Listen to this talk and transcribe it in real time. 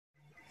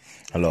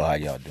Hello, how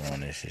y'all doing?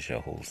 This is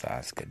your host,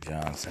 Oscar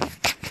Johnson.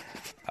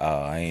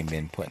 I ain't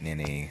been putting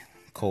any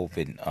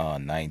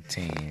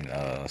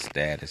COVID-19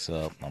 status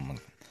up,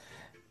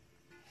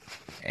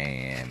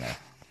 and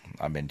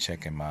I've been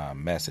checking my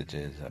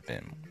messages. I've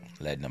been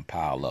letting them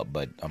pile up,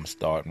 but I'm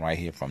starting right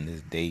here from this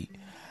date,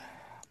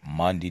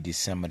 Monday,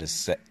 December the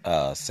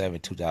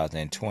 7th,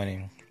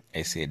 2020.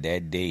 They said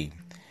that day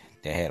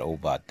they had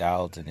over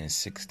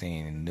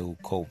 1,016 new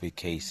COVID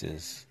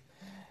cases,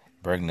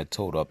 bringing the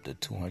total up to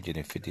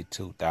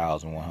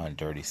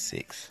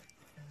 252,136.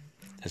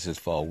 This is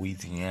for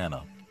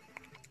Louisiana.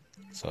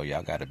 So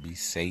y'all got to be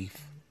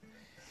safe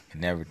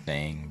and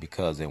everything,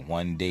 because in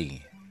one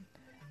day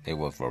there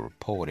was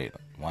reported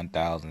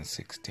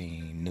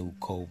 1,016 new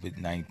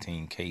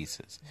COVID-19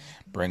 cases,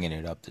 bringing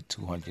it up to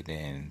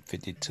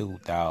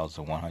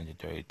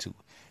 252,132,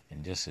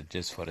 and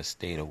just for the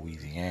state of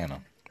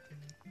Louisiana.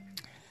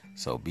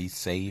 So be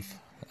safe,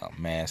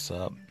 mask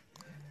up,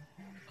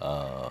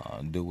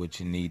 do what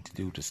you need to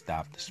do to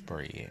stop the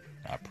spread.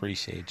 I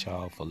appreciate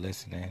y'all for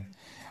listening.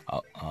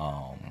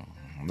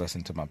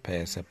 Listen to my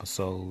past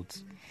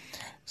episodes.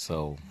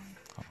 So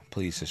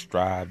please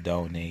subscribe,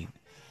 donate,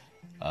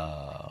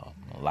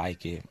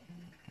 like it,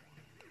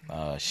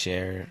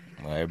 share it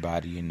with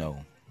everybody you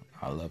know.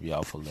 I love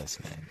y'all for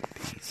listening.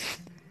 Peace.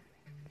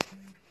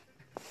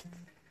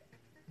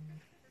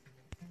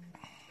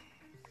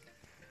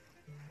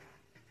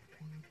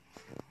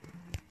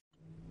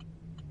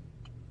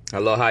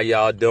 Hello, how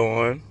y'all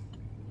doing?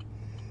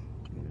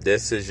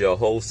 This is your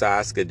host,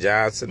 Oscar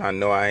Johnson. I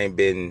know I ain't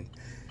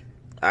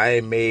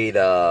made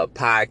a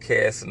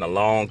podcast in a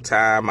long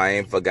time. I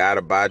ain't forgot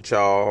about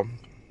y'all.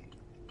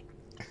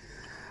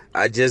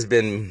 I just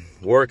been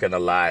working a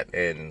lot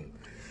and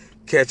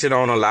catching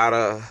on a lot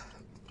of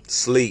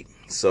sleep.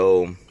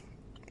 So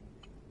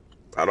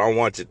I don't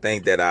want you to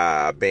think that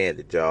I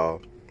abandoned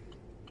y'all.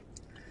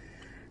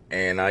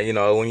 And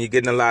when you're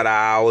getting a lot of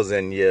hours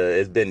and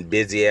it's been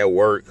busy at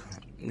work,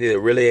 you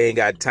really ain't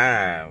got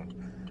time.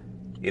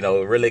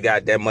 Really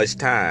got that much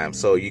time.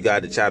 So you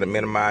got to try to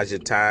minimize your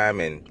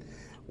time and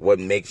what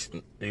makes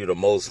you the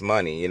most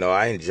money.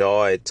 I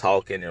enjoy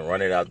talking and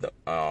running out the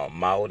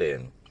mouth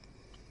and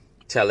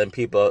telling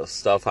people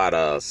stuff, how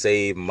to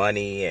save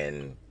money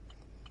and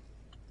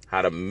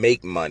how to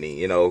make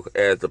money,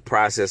 as the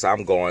process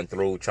I'm going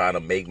through, trying to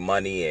make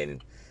money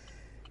and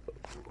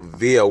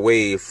veer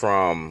away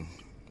from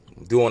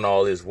doing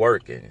all this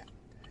work and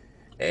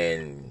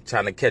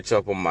trying to catch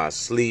up on my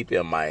sleep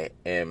and my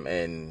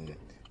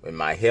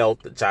health.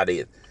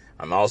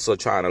 I'm also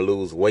trying to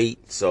lose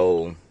weight,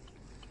 so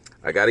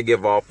I got to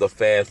give off the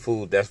fast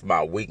food. That's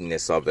my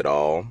weakness of it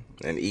all,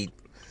 and eat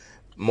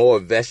more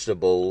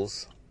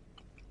vegetables.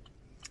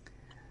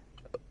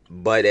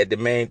 But at the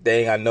main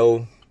thing, I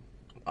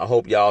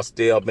hope y'all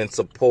still been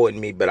supporting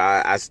me, but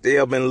I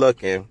still been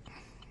looking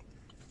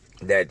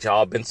that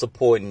y'all been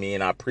supporting me,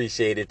 and I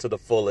appreciate it to the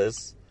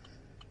fullest.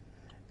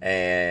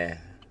 And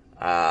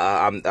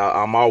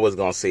I'm always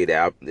gonna say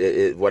that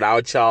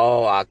without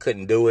y'all, I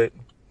couldn't do it.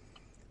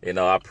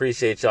 I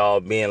appreciate y'all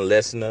being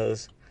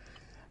listeners.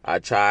 I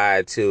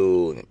try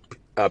to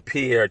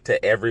appear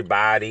to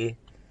everybody,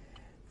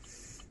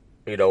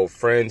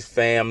 friends,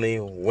 family,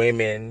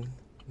 women,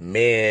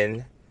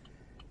 men,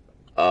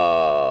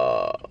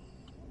 what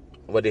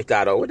they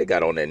got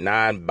on there,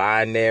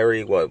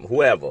 non-binary,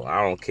 whoever,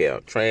 I don't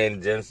care,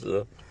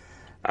 transgender,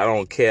 I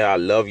don't care. I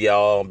love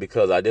y'all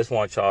because I just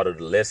want y'all to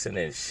listen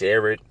and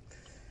share it.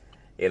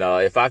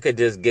 If I could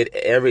just get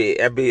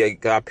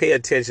I pay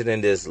attention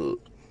and just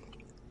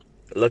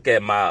look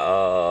at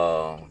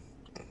my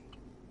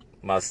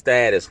my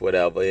status,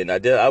 whatever, and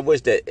I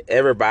wish that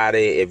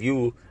everybody, if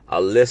you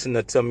are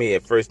listening to me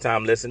at first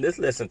time listen, just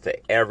listen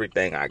to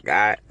everything I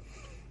got.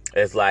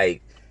 It's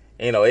like,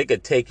 it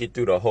could take you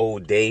through the whole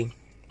day,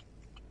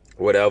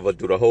 whatever,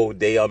 through the whole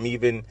day,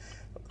 even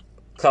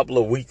a couple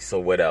of weeks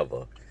or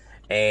whatever,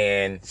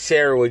 and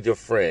share it with your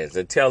friends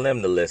and tell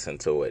them to listen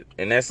to it.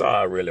 And that's all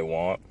I really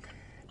want,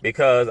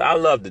 because I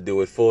love to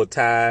do it full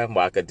time,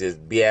 where I could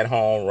just be at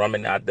home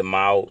running out the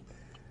mouth,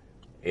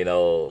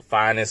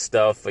 finding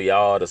stuff for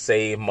y'all to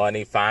save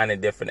money,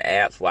 finding different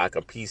apps where I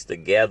could piece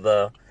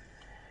together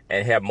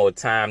and have more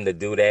time to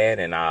do that.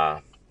 And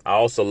I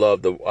also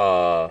love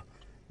to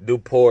do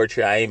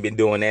poetry. I ain't been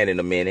doing that in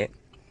a minute.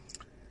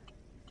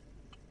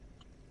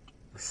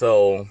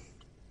 So,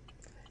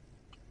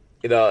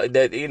 I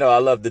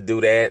love to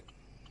do that.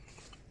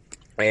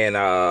 And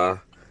I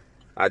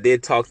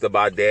did talk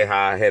about that,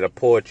 how I had a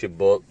poetry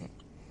book,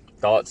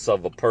 Thoughts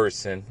of a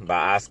Person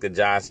by Oscar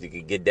Johnson. You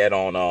can get that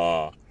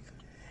on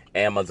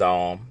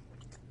Amazon.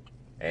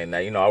 And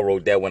I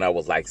wrote that when I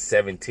was like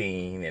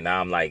 17, and now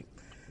I'm like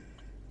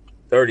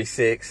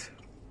 36.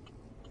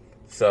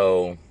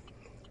 So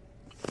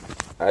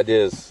I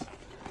just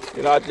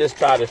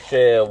try to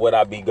share what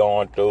I be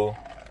going through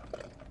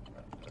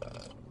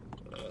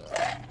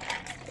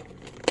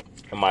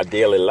in my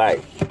daily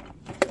life,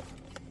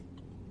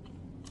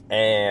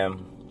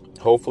 and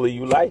hopefully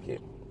you like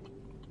it.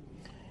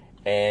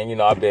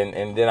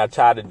 And then I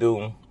try to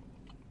do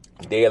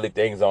daily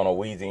things on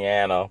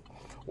Louisiana,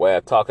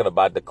 where talking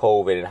about the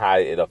COVID and how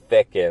it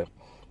affecting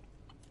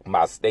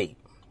my state.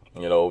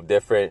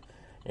 Different,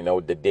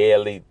 the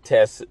daily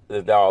tests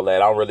and all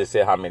that. I don't really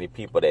say how many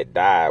people that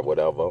died,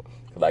 whatever,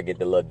 because I get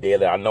the little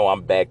daily. I know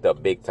I'm backed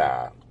up big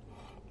time.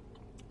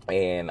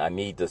 And I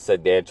need to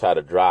sit there and try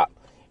to drop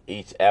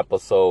each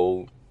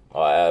episode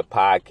or a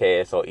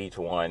podcast or each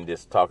one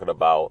just talking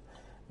about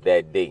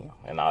that day.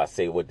 And I'll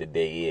say what the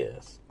day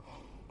is.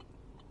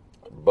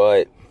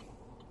 But,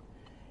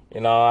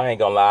 I ain't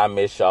gonna lie, I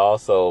miss y'all.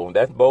 So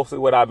that's mostly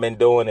what I've been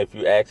doing. If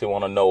you actually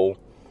want to know,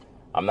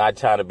 I'm not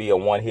trying to be a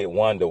one-hit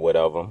wonder,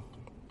 whatever.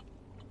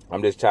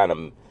 I'm just trying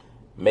to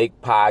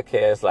make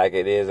podcasts like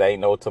it is.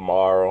 Ain't no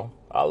tomorrow.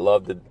 I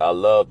love to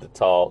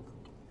talk,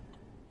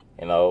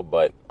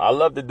 but I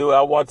love to do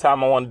it. One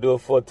time I want to do it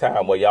full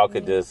time where y'all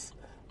could just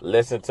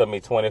listen to me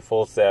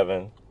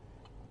 24/7,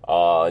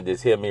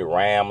 just hear me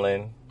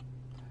rambling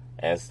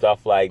and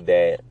stuff like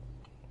that,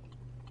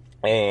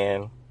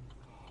 and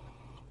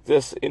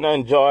just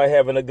enjoy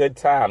having a good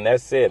time.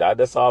 That's it.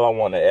 That's all I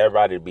want.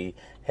 Everybody to be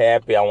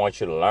happy. I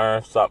want you to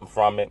learn something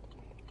from it.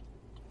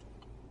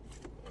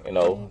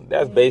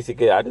 That's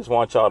basically it. I just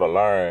want y'all to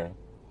learn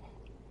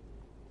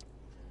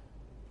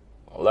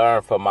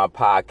from my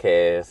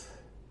podcast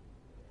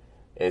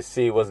and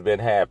see what's been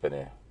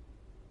happening,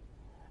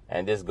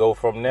 and just go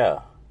from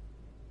there.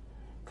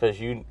 Because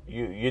you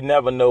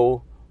never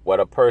know what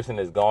a person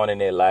is going in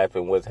their life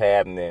and what's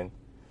happening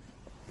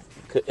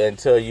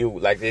until you,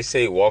 like they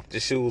say, walk the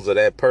shoes of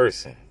that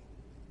person.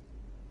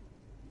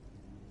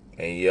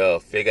 And you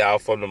figure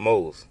out from the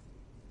most.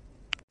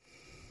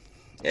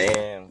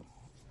 And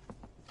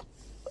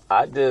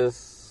I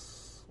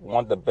just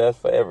want the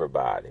best for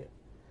everybody.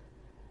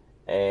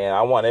 And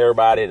I want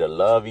everybody to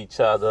love each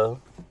other.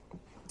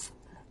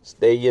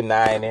 Stay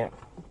united.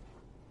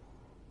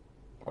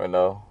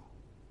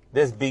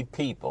 Just be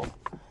people.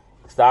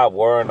 Stop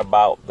worrying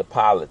about the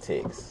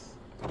politics.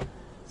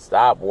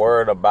 Stop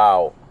worrying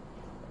about,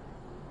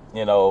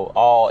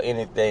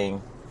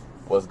 anything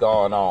what's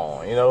going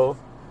on.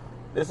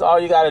 This is all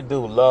you got to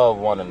do. Love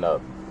one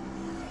another.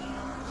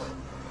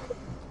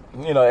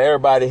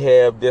 Everybody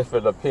have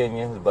different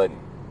opinions, but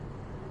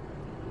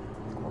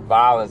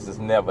violence is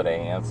never the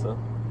answer.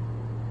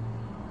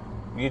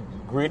 You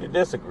agree to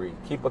disagree.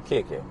 Keep it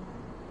kicking.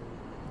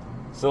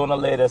 Sooner or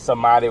later,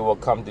 somebody will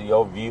come to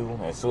your view,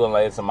 and sooner or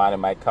later, somebody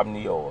might come to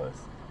yours.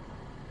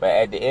 But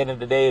at the end of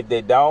the day, if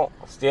they don't,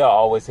 still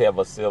always have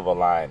a silver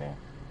lining.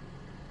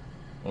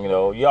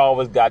 You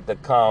always got to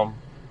come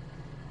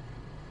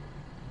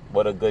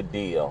with a good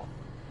deal.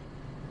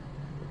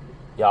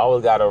 You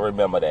always got to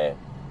remember that.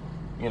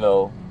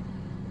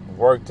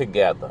 Work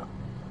together.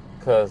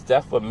 Because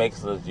that's what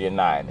makes us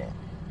united.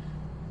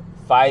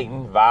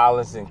 Fighting,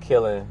 violence, and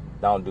killing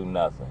don't do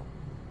nothing.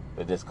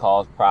 It just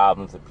cause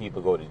problems and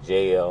people go to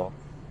jail.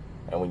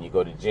 And when you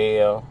go to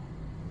jail,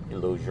 you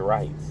lose your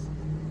rights.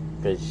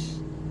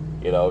 Because,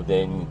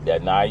 then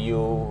now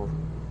you're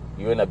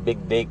in a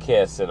big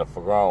daycare center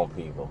for grown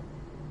people.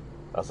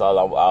 That's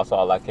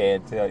all I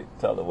can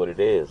tell it what it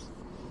is.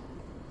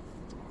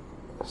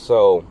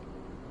 So,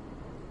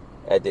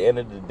 at the end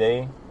of the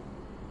day,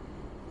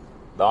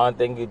 the only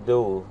thing you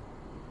do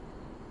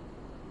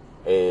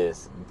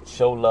is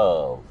show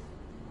love.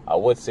 I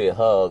would say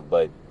hug,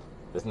 but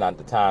it's not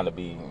the time to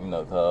be,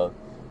 hug.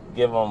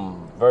 Give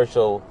them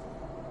virtual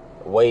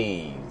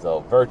waves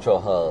or virtual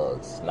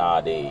hugs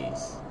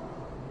nowadays.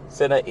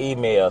 Send an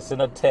email,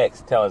 send a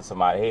text telling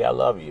somebody, hey, I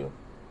love you.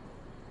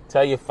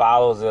 Tell your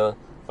followers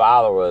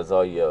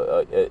or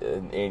your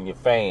and your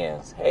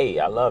fans, hey,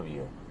 I love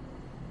you.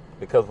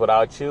 Because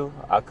without you,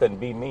 I couldn't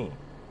be me.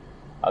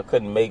 I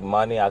couldn't make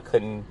money. I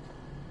couldn't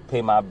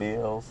pay my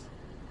bills.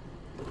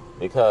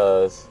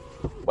 Because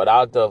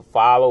without the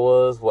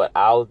followers,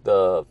 without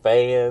the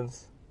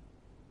fans,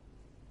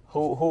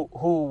 who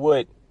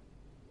would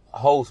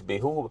host be?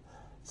 Who would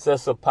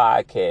Sister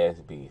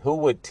Podcast be? Who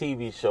would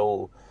TV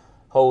show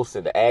hosts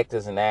and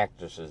actors and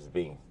actresses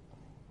be?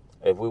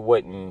 If we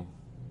wouldn't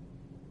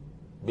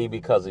be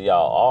because of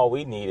y'all. All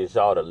we need is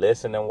y'all to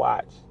listen and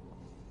watch.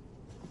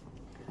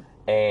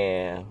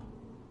 And,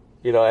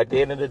 at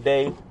the end of the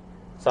day,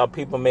 some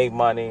people make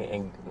money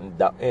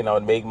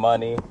and, make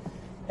money.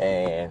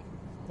 And,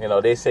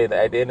 they say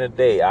that at the end of the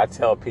day, I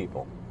tell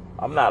people,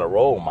 I'm not a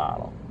role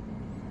model.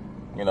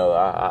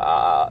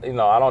 I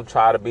don't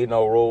try to be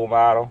no role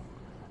model.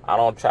 I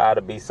don't try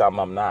to be something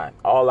I'm not.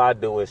 All I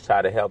do is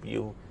try to help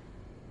you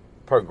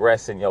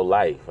progress in your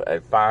life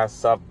and find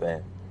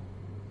something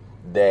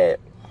that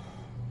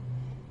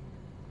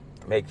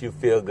make you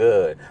feel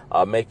good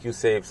or make you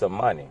save some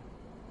money.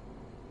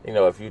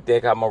 If you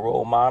think I'm a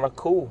role model,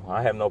 cool.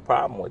 I have no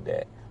problem with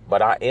that.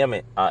 But I am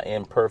an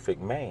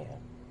imperfect man.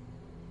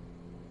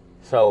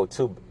 So,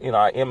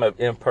 I am an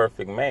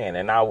imperfect man,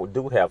 and I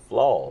do have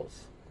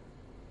flaws.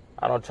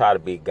 I don't try to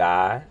be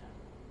God.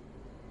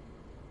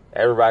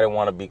 Everybody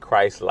want to be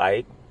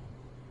Christ-like.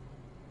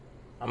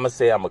 I'm going to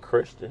say I'm a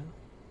Christian.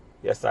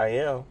 Yes, I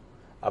am.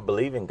 I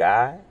believe in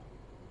God.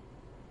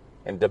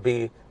 And to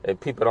be And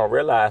people don't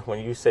realize when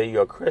you say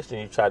you're a Christian,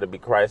 you try to be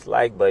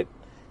Christ-like, but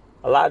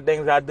a lot of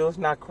things I do is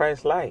not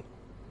Christ-like.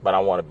 But I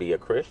want to be a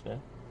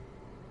Christian.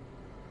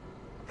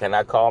 Can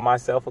I call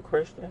myself a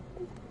Christian?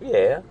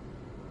 Yeah.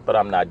 But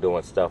I'm not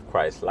doing stuff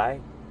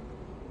Christ-like.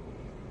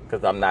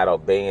 Because I'm not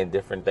obeying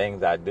different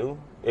things I do.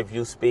 If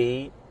you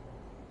speed,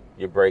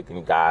 you're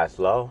breaking God's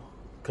law.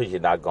 Because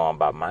you're not going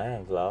by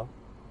man's law.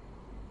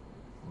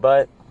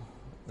 But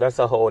that's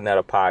a whole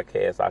nother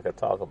podcast I could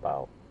talk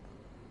about.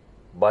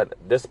 But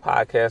this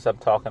podcast I'm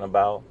talking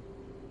about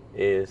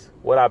is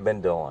what I've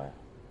been doing.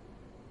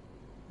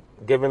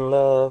 Giving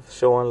love,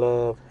 showing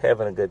love,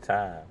 having a good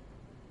time.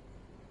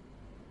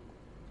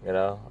 You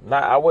know,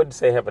 I wouldn't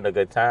say having a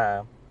good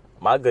time.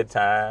 My good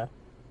time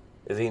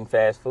is eating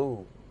fast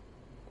food.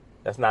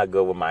 That's not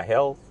good with my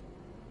health,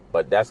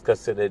 but that's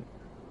considered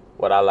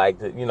what I like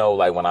to,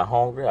 like when I'm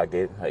hungry, I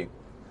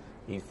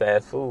eat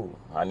fast food.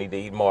 I need to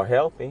eat more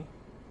healthy,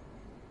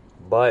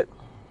 but,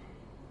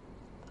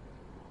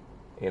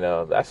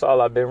 that's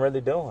all I've been really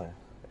doing.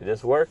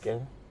 Just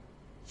working,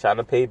 trying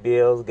to pay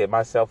bills, get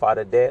myself out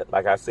of debt.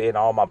 Like I say in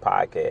all my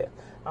podcasts,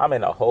 I'm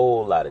in a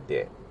whole lot of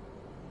debt.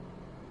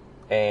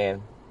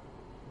 And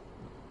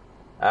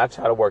I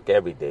try to work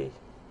every day.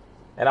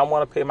 And I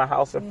want to pay my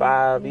house in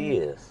 5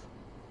 years.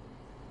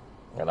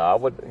 I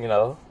would,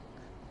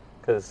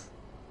 because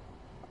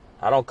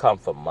I don't come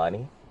for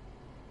money.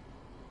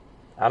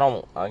 I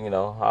don't,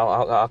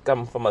 I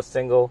come from a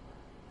single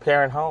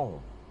parent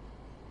home.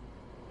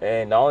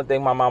 And the only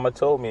thing my mama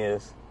told me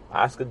is,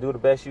 ask her to do the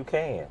best you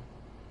can.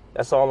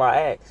 That's all I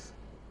ask.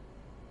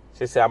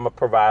 She said, I'm going to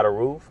provide a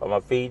roof, I'm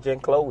going to feed you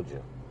and clothe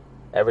you.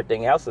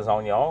 Everything else is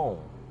on your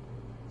own.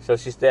 So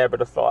she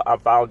established a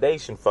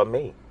foundation for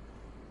me.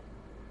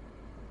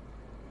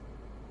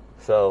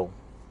 So,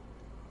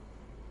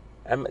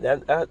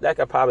 that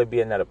could probably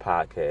be another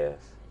podcast.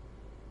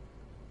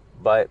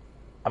 But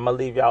I'm going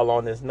to leave y'all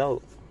on this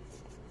note.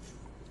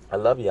 I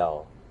love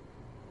y'all.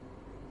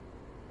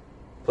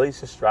 Please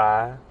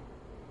subscribe,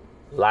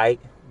 like,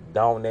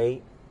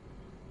 donate,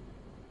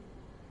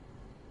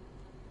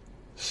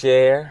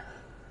 share,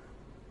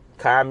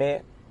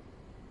 comment,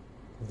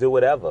 do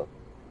whatever.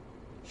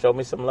 Show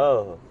me some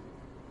love.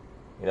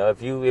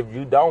 If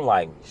you don't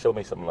like me, show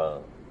me some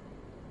love.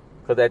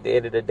 Because at the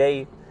end of the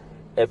day,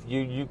 if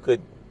you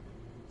could,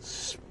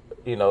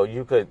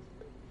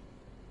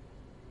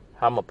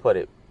 how I'm going to put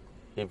it?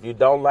 If you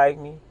don't like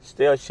me,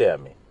 still share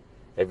me.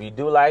 If you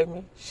do like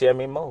me, share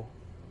me more.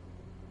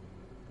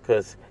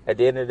 Because at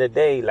the end of the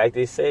day, like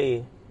they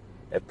say,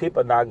 if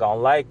people not going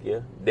to like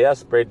you, they'll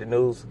spread the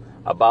news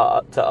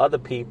to other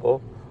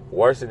people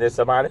worse than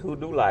somebody who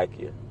do like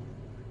you.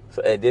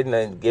 So and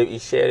then you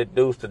share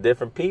the news to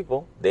different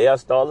people, they'll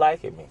start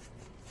liking me.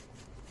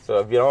 So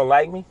if you don't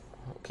like me,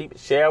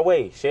 share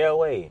away.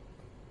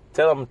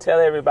 Tell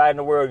everybody in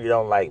the world you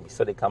don't like me,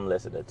 so they come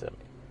listen to me.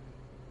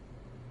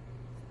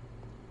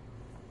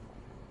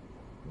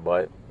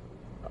 But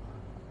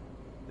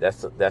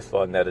that's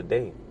for another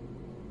day.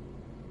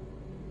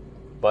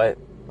 But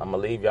I'm gonna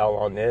leave y'all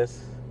on this.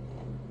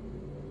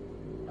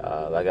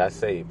 Like I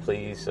say,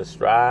 please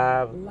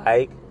subscribe,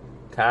 like,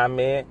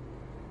 comment,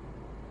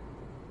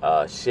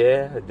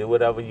 share, do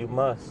whatever you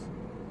must.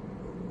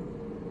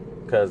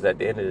 Because at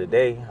the end of the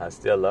day, I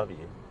still love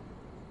you.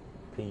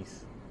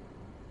 Peace.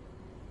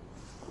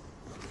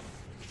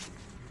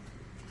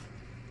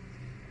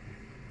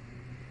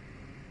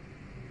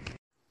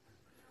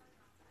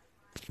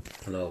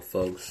 Hello,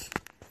 folks.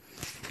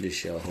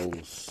 This your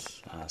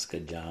host, Oscar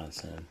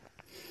Johnson.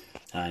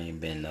 I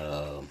ain't been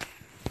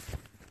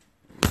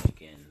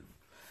making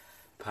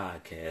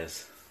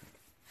podcasts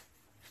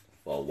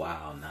for a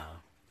while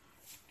now.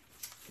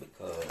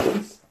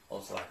 Because,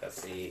 also like I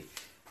said,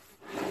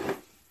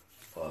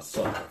 for a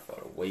summer,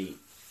 for the weight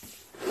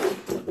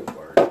of the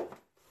work.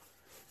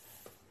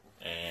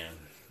 And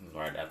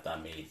right after I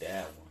made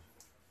that one,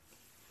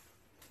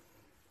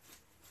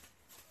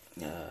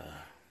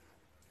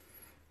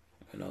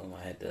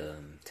 I had to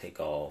take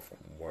off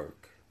from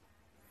work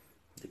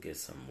to get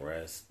some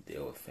rest,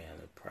 deal with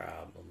family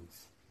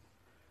problems,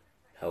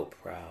 health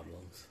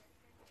problems.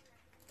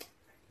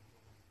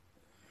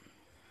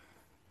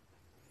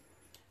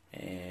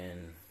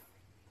 And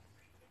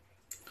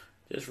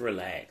just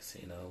relax,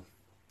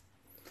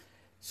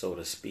 so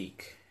to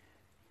speak.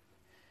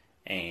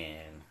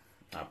 And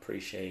I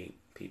appreciate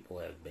people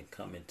have been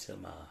coming to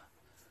my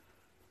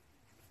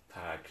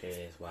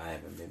podcast while I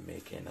haven't been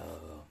making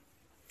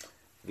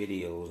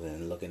videos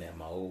and looking at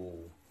my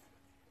old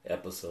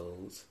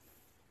episodes.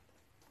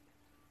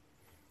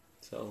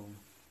 So,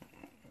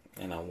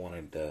 and I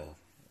wanted to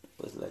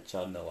just let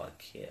y'all know I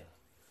care.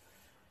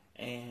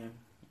 And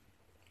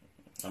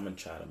I'm going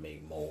to try to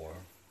make more.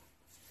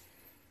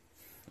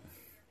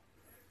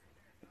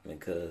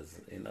 Because,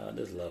 I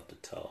just love to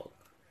talk.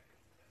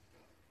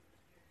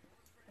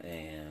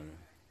 And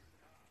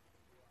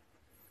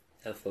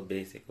that's what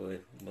basically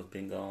what's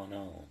been going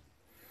on.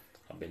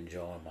 I've been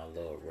enjoying my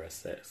little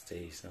rest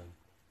station.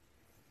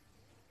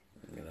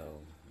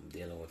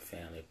 Dealing with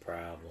family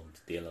problems,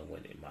 dealing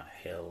with my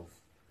health.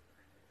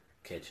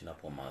 catching up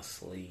on my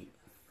sleep.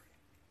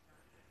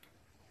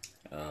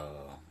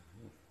 Uh,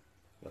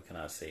 what can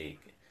I say?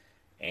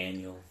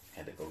 Annual.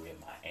 Had to go get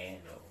my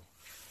annual.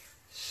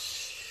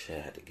 Shit,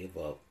 I had to give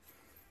up.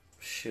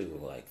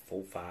 Shoot, like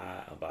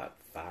about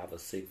 5 or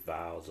 6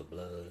 vials of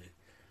blood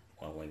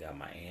when I went and got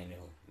my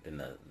annual.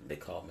 Then they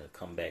called me to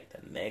come back the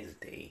next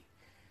day.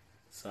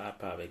 So I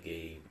probably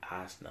gave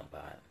Austin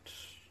about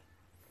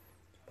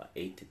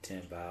 8 to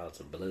 10 vials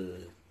of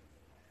blood.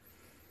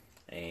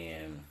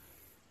 And,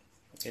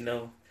 it's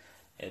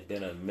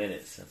been a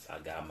minute since I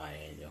got my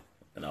annual.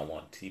 And I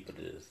want people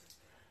to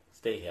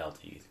stay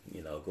healthy.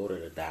 Go to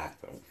the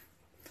doctor.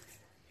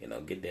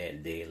 Get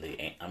that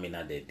daily,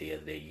 not that daily,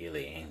 that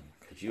yearly annual.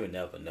 Because you'll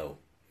never know.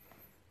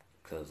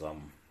 Because a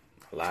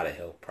lot of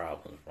health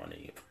problems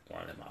running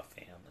my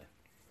family.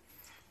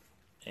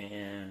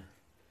 And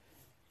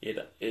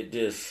it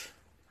just,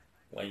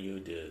 when you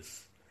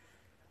just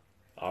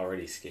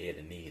already scared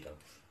of needles,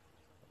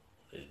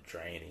 it's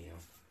draining you.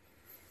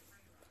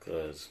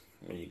 Because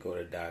when you go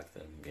to the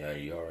doctor,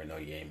 you already know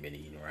you ain't been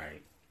eating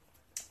right.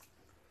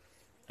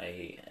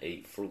 I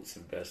ate fruits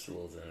and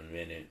vegetables in a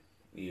minute,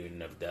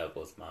 even if that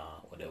was my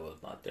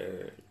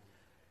 3rd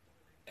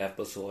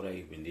episode I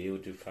even did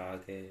with the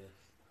podcast.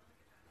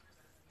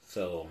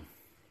 So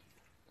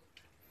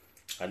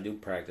I do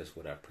practice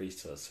what I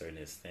preach to a certain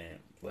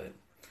extent, but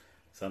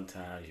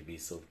sometimes you be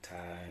so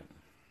tired.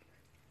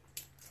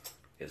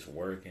 It's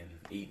working,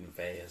 eating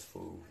fast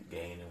food,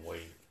 gaining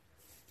weight.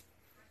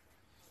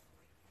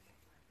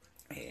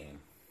 And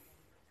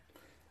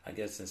I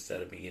guess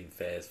instead of me eating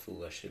fast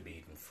food, I should be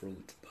eating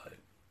fruits. But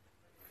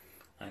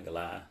I ain't gonna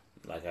lie,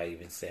 like I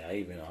even said,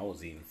 I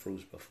was eating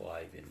fruits before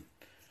I even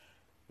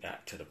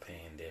got to the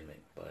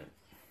pandemic. But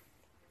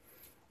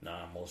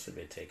now I've mostly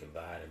been taking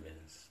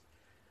vitamins.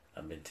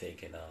 I've been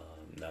taking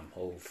them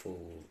whole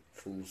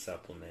food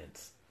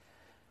supplements.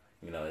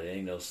 There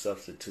ain't no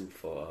substitute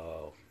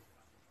for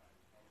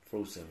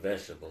fruits and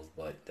vegetables,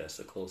 but that's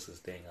the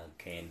closest thing I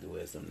can do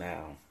as of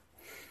now.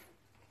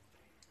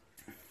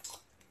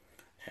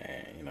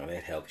 And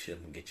that helps you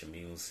get your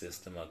immune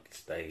system up,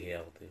 stay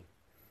healthy.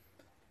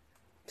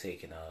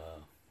 Taking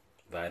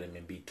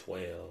vitamin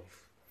B12,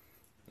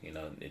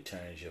 it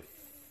turns your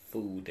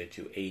food that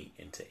you ate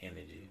into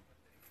energy.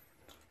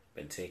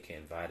 Been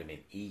taking vitamin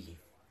E.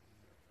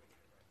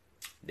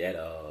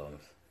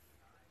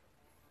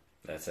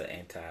 That's an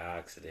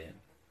antioxidant,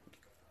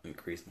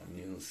 increase my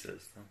immune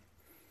system.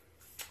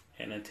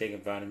 And then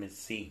taking vitamin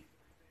C,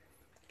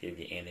 give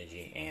you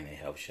energy, and it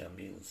helps your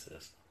immune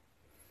system.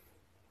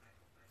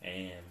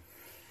 And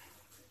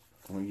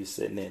when you're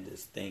sitting there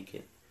just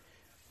thinking,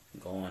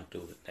 going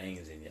through the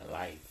things in your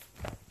life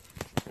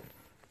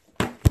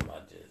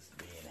about just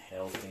being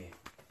healthy,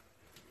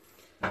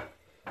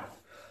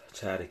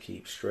 try to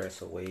keep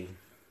stress away.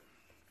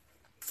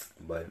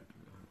 But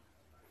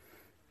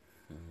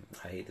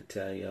I hate to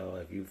tell y'all,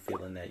 if you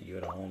feeling that you're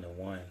the only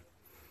one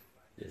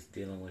just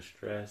dealing with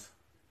stress,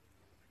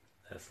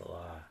 that's a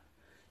lie.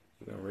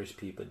 Even rich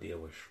people deal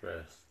with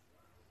stress.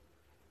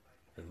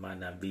 It might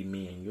not be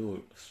me and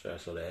you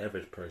stressed or the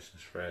average person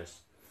stressed,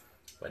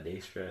 but they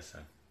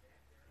stressing.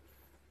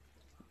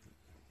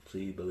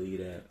 Please believe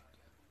that.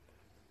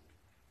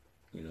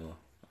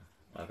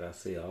 Like I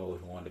said, I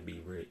always wanted to be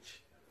rich.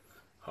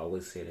 I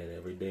always say that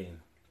every day.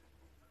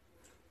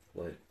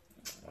 But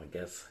I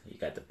guess you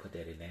got to put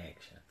that in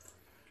action.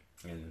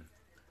 And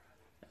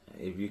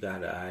if you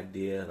got an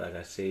idea, like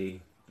I say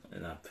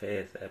in our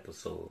past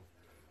episode,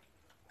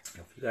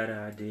 if you got an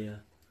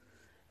idea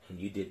and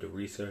you did the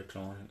research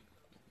on it,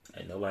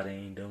 and nobody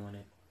ain't doing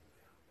it,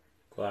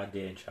 go out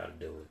there and try to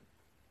do it.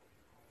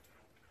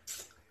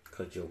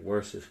 Because your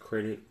worst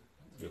critic,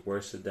 your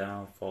worst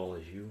downfall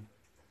is you,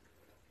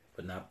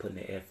 but not putting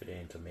the effort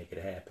in to make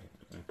it happen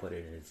and put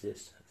it in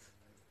existence.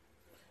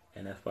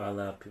 And that's why a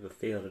lot of people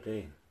fail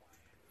today.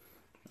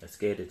 They're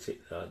scared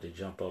to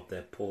jump off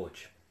that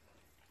porch.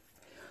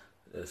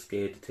 They're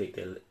scared to take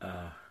that,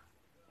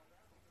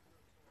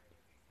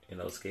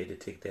 scared to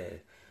take that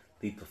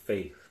leap of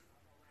faith.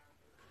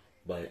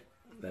 But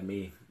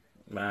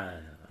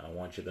I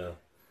want you to,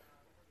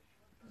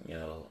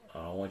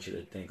 I want you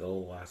to think,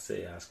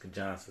 Oscar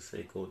Johnson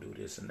said, go do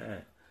this and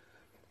that.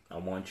 I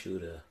want you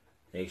to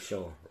make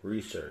sure,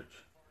 research.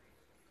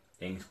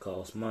 Things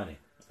cost money.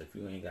 If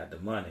you ain't got the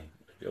money,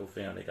 if your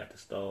family got to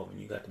starve and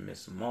you got to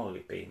miss some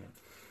mortgage payment,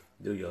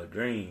 do your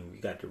dream,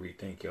 you got to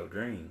rethink your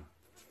dream.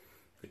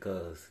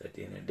 Because at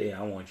the end of the day,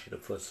 I want you to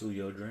pursue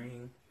your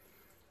dream,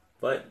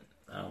 but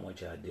I don't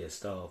want you out there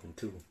starving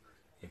too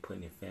and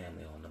putting your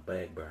family on the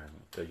back burner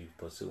because you're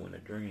pursuing a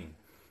dream.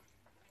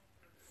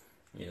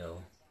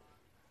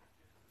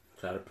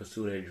 Try to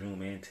pursue that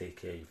dream and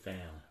take care of your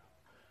family.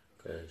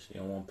 Because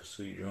you don't want to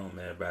pursue your dream and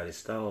everybody's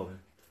starving.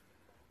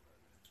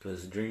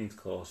 Because dreams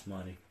cost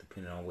money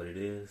depending on what it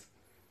is.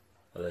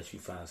 Unless you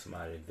find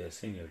somebody to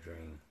invest in your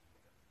dream.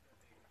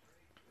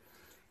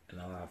 And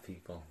a lot of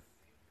people,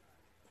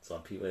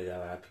 some people, they got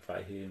a lot of people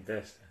out here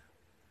investing.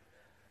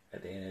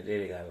 At the end of the day,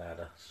 they got a lot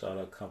of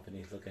startup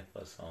companies looking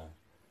for some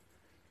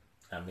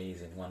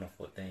amazing,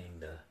 wonderful thing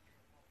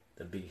to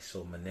to be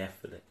so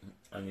benevolent.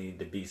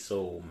 To be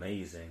so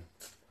amazing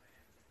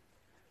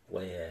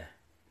where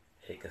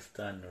it can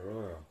stun the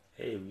world.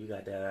 Hey, if you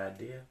got that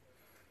idea,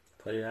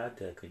 put it out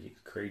there because you can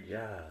create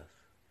jobs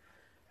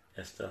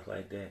and stuff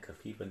like that because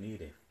people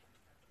need it.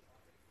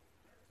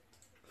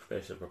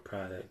 Especially for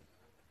product.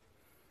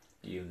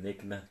 You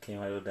Nick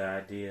came out with the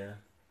idea.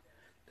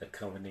 The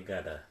company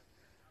got to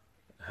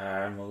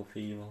hire more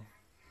people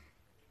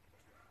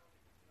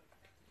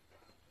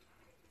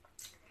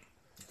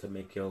to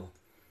make your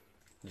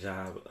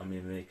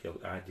make your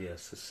idea a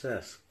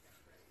success.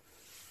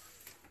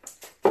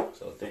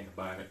 So think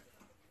about it.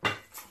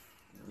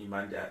 You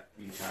might not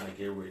be trying to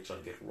get rich or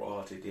get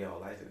royalty deal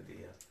or license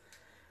deal,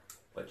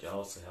 but you're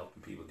also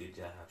helping people get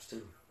jobs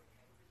too.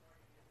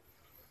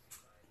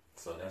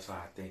 So that's how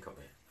I think of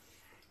it.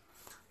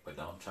 But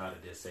don't try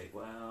to just say,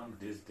 well, I'm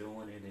just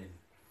doing it,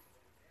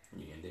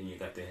 and then you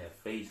got to have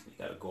faith. You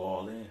got to go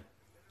all in.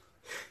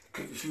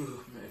 Cause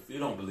if you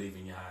don't believe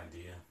in your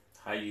idea,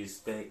 how you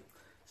expect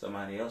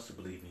somebody else to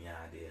believe in your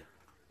idea?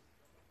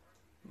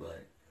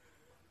 But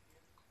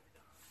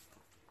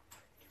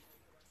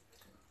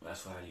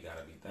that's why you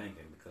gotta be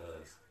thinking,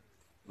 because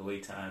the way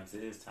times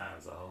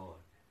are hard.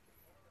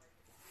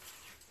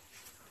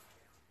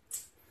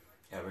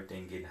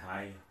 Everything getting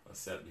higher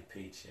except your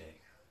paycheck.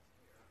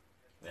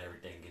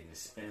 Everything getting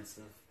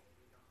expensive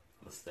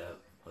instead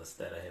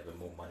of having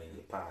more money in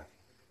your pocket.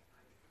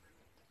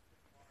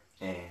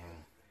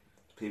 And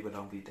people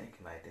don't be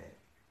thinking like that.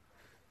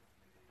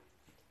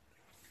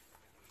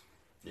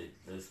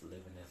 They're just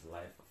living this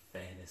life of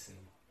fantasy,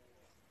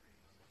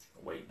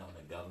 waiting on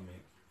the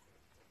government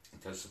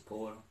to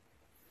support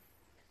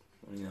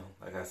them.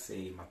 Like I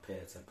say in my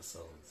past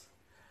episodes,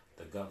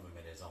 the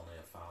government is only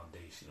a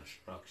foundational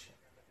structure.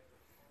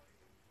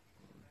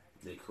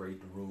 They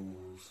create the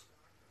rules.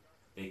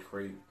 They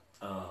create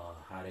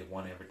how they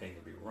want everything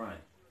to be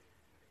run.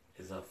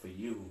 It's up for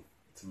you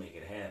to make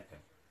it happen.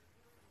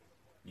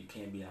 You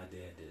can't be out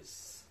there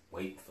just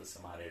waiting for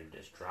somebody to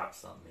just drop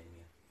something in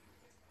you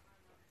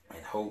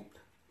and hope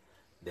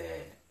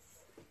that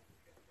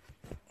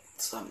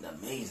something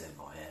amazing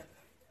gonna happen.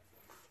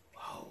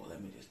 Oh, let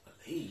me just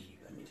believe.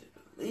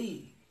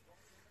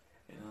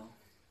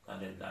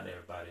 Not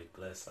everybody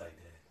blessed like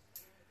that.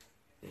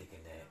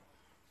 Thinking that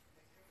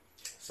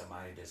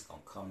somebody just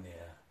gonna come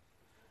there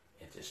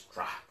and just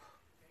drop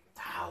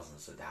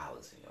thousands of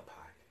dollars in your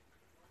pocket.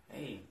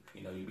 Hey,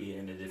 you be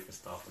hearing the different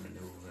stuff in the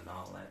news and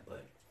all that,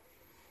 but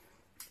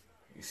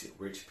you see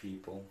rich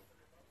people,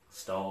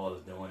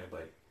 stars doing it,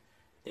 but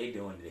they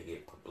doing it to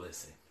get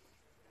publicity.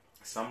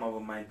 Some of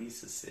them might be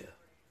sincere,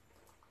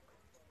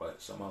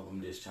 but some of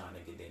them just trying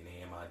to get their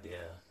name out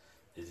there.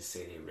 They just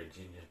say they're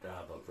Virginia's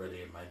drive, but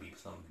really it might be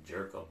some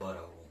jerk or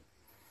butthole,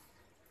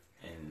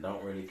 and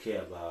don't really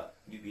care about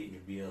you getting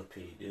your bill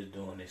paid. They're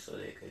doing it so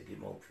they could get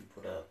more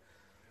people to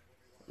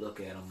look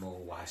at them more,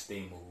 watch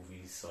their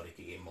movies, so they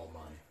could get more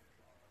money.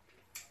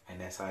 And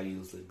that's how it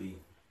usually be.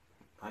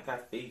 I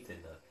got faith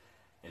in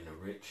the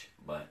rich,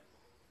 but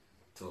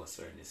to a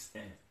certain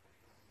extent.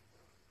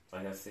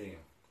 Like I said,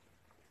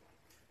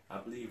 I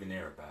believe in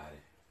everybody,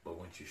 but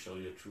once you show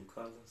your true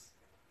colors,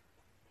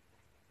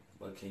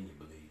 what can you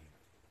believe?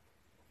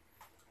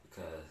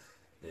 Because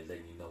they let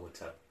you know what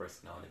type of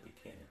person on the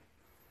beginning.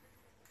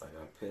 Like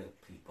I tell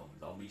people,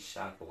 don't be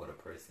shocked at what a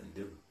person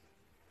do.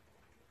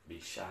 Be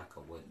shocked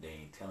at what they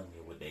ain't telling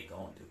you what they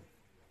gonna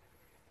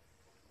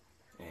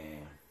do.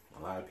 And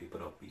a lot of people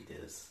don't be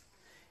this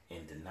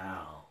in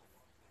denial.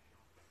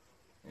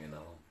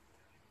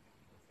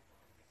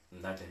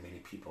 Not that many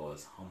people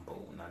is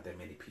humble. Not that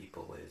many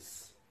people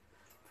is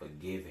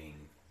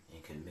forgiving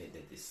and commit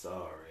that they're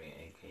sorry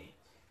and can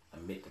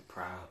admit the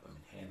problem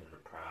and handle the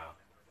problem.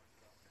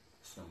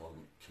 Some more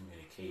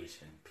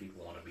communication.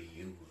 People want to be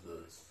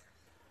users.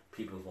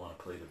 People want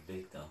to play the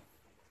victim,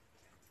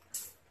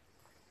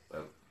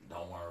 but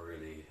don't want to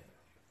really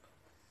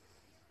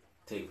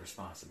take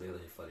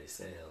responsibility for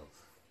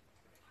themselves.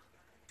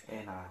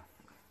 And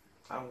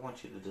I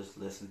want you to just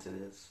listen to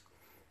this.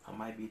 I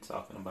might be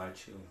talking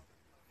about you.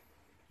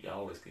 You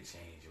always could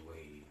change your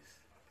ways,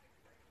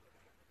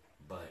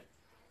 but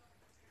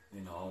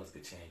always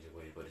could change your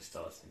ways. But it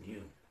starts in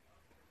you.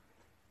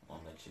 I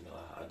want to let you know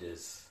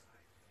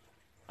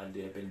I've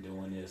been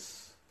doing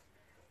this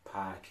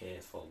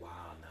podcast for a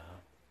while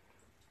now.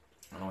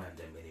 I don't have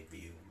that many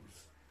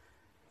views.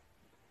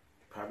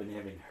 Probably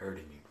never even heard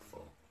of me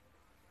before.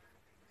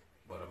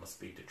 But I'm going to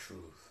speak the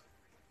truth.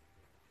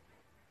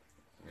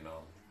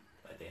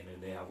 At the end of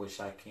the day, I wish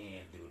I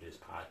can do this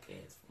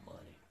podcast for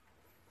money.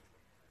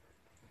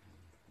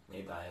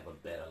 Maybe I have a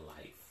better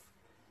life.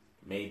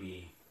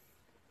 Maybe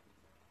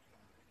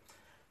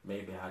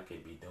I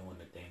could be doing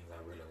the things I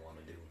really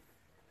want to do.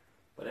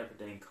 But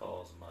everything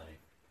costs money.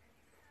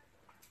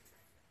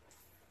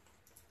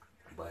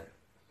 But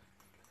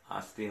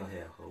I still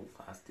have hope.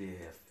 I still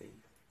have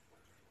faith.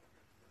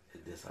 I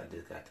just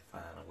got to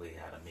find a way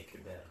how to make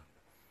it better.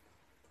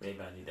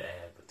 Maybe I need to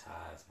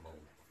advertise more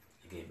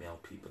to get more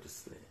people to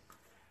see.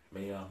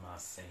 Maybe I'm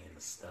not saying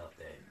the stuff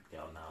that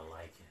y'all not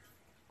liking.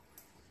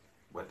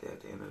 But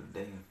at the end of the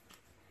day,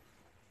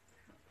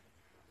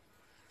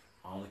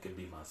 I only could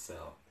be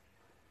myself.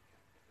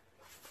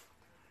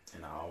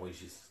 And I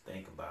always used to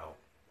think about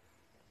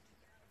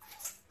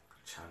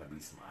trying to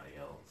be somebody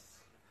else.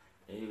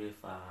 Maybe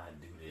if I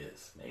do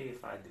this, maybe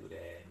if I do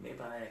that, maybe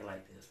I act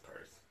like this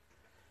person.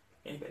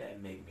 Maybe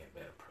that make me a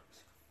better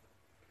person.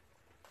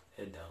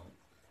 It don't.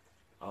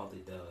 All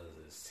it does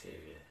is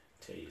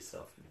tear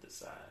yourself to the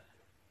side.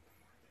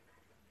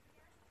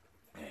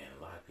 And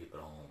a lot of people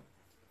don't.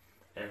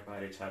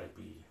 Everybody try to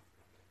be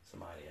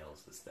somebody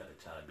else instead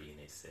of trying to be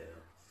themselves.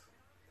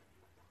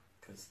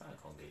 Cause it's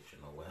not gonna get you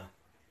nowhere.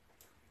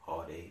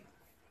 Heartache,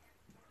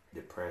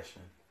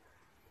 depression,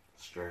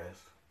 stress.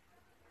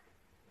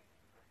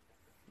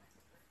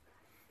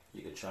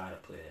 You could try to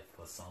play that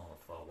persona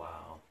for a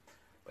while,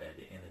 but at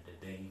the end of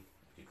the day,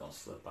 you're gonna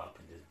slip up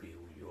and just be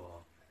who you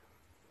are.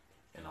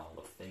 And all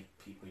the fake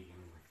people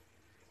you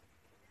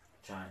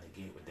trying to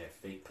get with that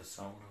fake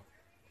persona,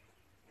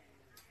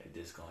 it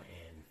just gonna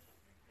end.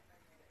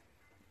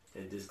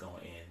 It just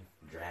gonna end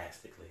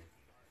drastically.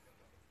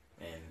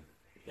 And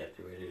you have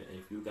to ready.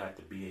 If you got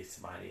to be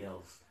somebody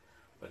else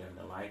for them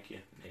to like you,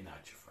 they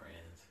not your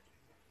friends.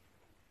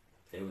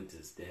 They were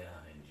just there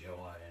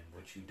enjoying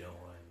what you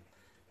doing,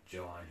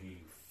 enjoying who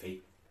you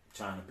fake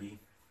trying to be.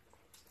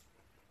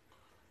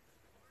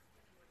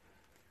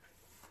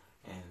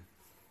 And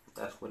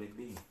that's what it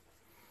be.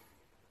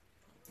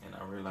 And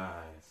I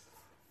realize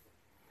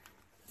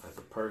as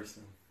a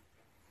person,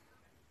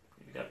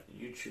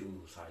 you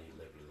choose how you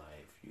live your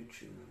life. You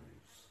choose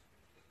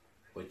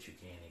what you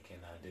can and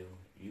cannot do.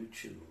 You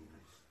choose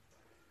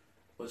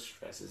what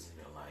stresses in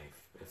your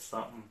life. If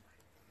something,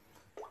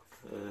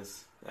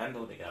 because I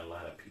know they got a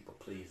lot of people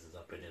pleasers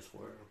up in this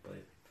world, but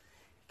you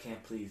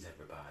can't please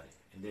everybody.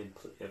 And then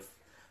if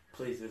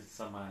pleasing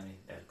somebody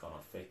that's gonna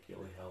affect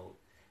your health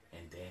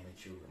and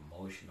damage you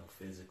emotional,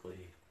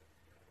 physically,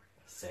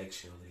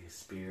 sexually,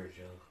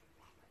 spiritual,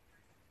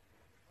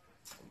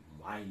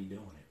 why are you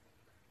doing it?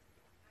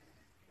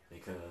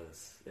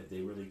 Because if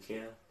they really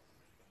care,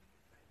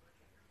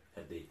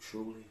 if they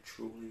truly,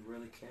 truly,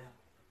 really care,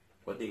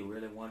 what they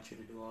really want you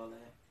to do all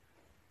that,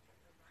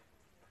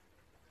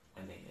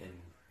 and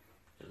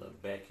you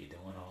look back, you're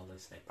doing all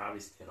this, and they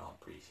probably still don't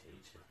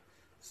appreciate you,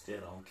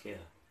 still don't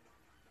care.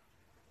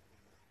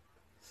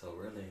 So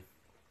really,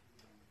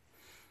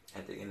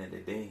 at the end of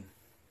the day,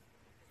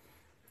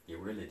 you're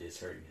really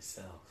just hurting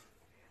yourself.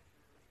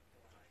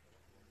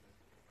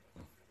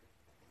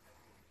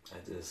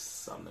 That's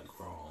just something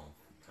wrong.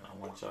 And I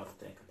want y'all to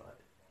think about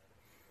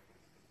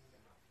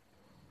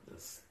it.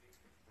 Just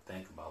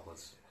think about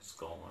what's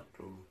going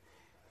through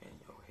in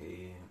your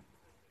head.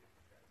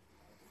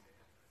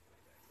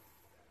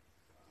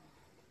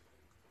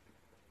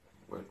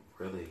 What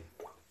really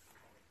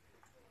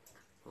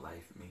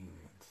life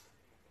means.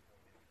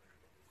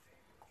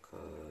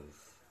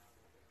 Because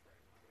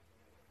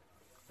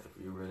if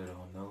you really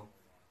don't know,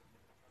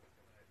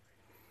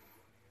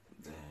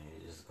 then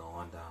you're just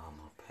going down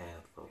a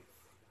path of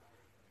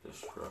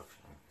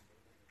destruction.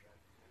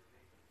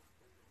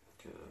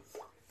 Because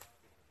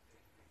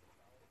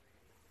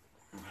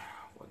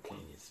what can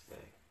you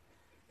expect?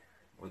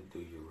 What do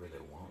you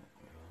really want?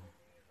 You know,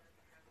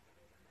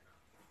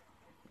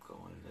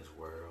 going in this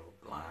world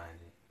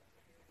blinded,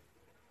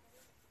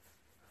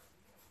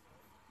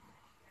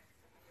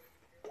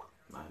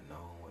 not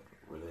knowing what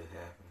really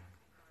happened,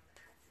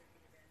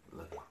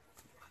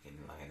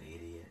 looking like an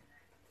idiot.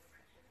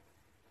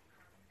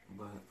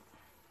 But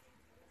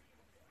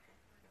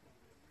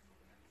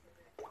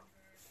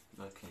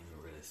what can you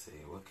really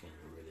say? What can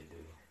you really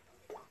do?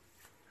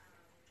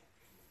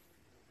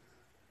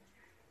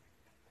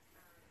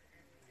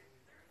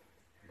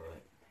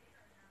 But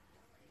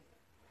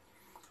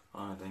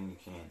only thing you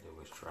can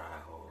do is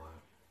try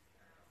hard.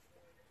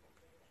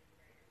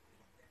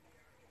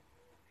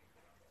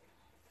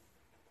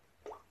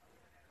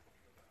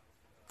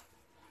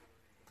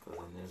 Because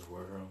in this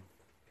world,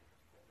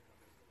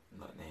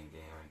 nothing ain't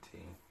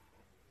guaranteed.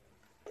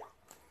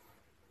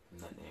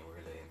 Nothing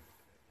really.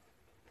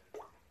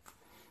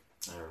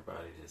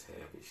 Everybody just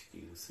have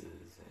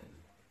excuses, and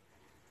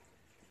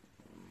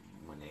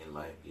when their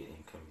life get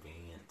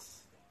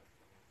inconvenienced,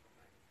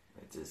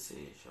 they just say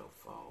it's your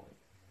fault.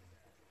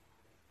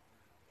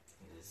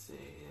 They just say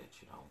that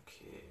you don't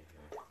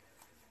care,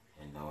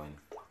 and knowing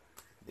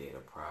they're the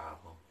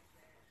problem.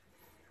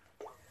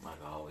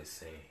 Like I always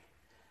say,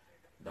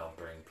 don't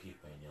bring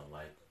people in your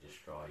life to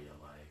destroy your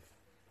life,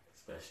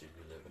 especially if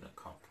you live in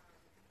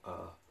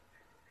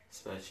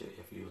especially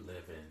if you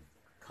live in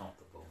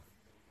comfortable.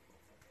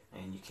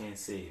 And you can't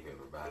save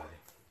everybody,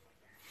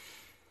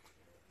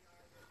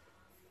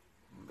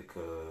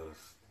 because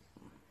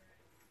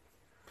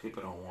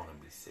people don't want to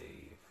be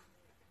saved.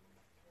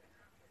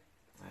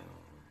 And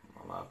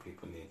a lot of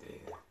people need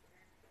to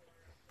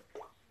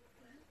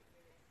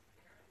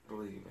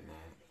believe in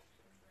that.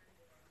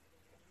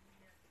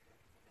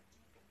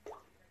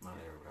 Not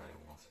everybody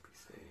wants to be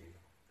saved.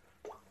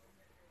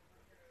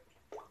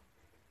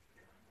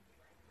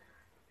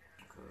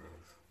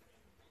 Because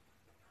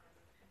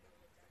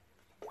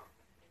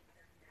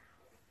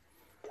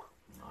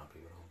a lot of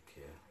people don't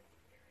care.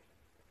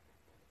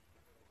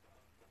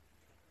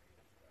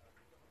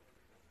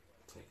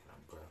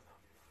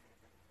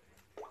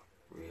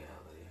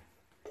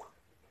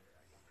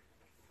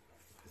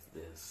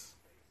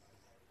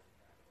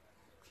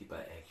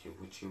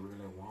 what you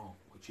really want.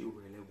 What you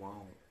really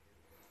want.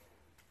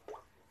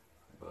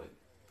 But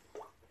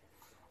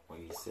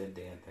when you sit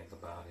there and think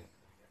about it,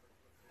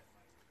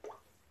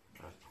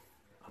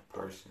 a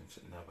person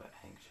should never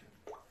ask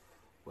you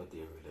what they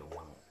really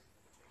want.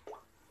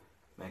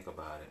 Think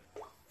about it.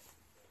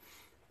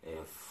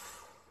 If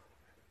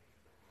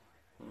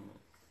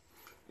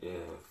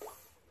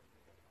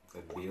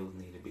the bills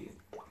need to be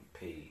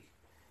paid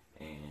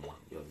and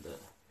your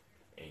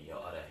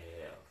other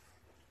half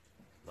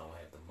don't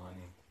have the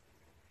money,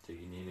 do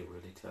you need to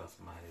really tell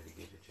somebody to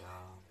get a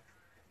job?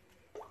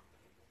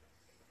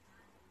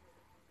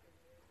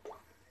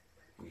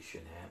 You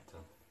shouldn't have to.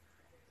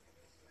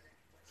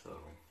 So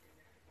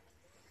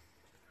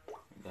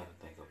you gotta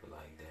think of it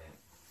like that.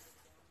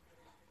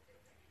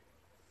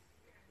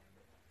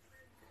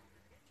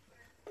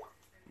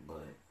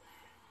 But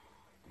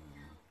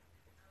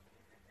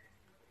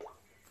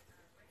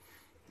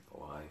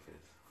life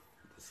is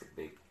just a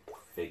big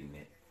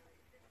figment.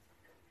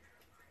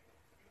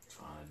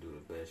 Trying to do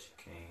the best you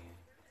can.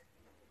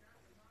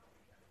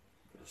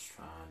 Just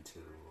trying to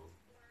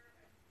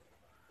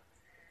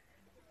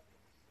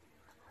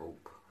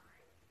hope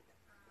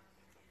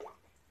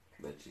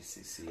that you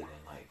succeed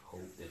in life.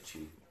 Hope that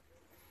you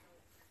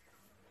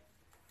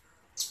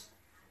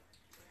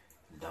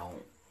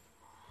don't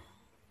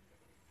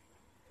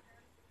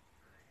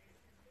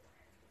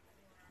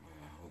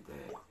hope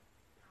that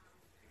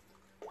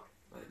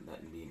let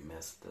nothing be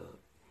messed up.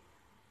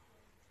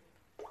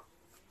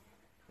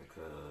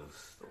 Because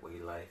the way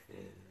life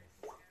is,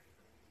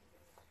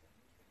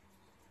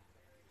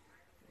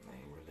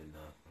 ain't really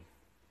nothing.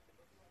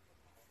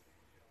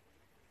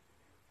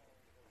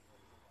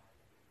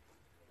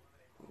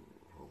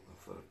 Hoping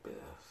for the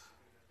best.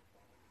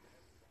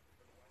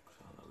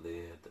 Trying to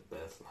live the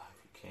best life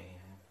you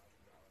can.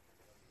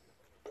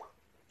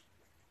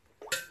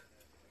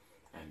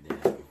 And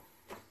then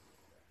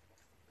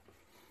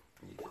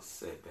you just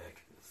sit back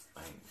and just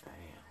think,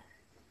 damn.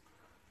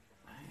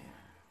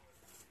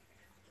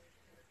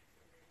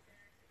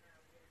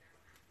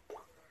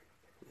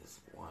 Just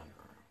wondering,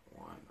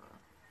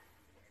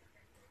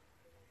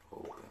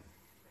 hoping.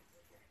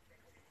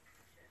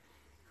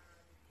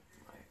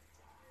 Like,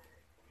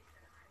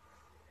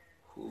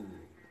 who,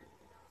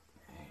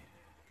 man.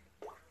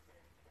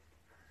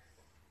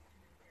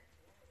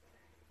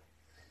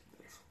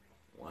 Just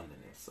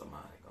wondering if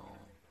somebody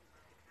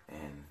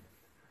and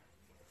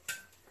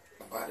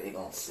why they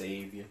gonna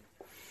save you.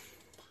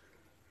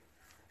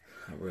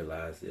 I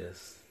realize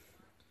this.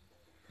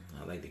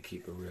 I like to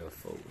keep it real,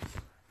 folks.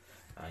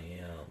 I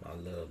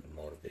love to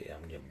motivate.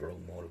 I'm your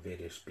broke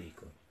motivated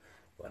speaker,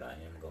 but I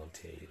am gonna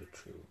tell you the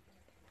truth.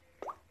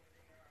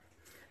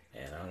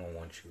 And I don't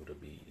want you to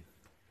be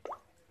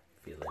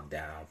feeling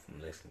down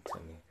from listening to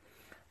me.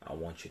 I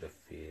want you to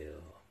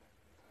feel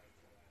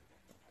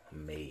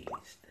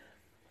amazed,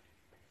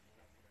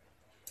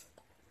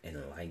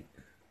 enlightened,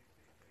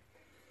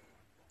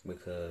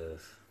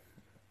 because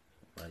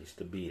I used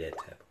to be that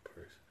type of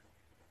person.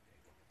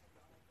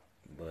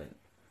 But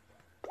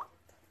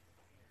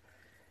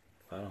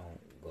if I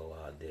don't go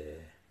out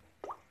there,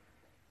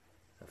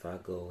 if I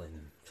go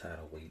and try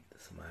to wait for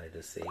somebody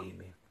to save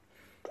me,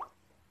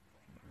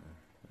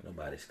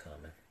 nobody's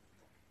coming.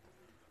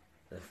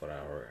 That's what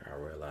I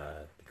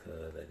realized,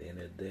 because at the end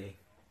of the day,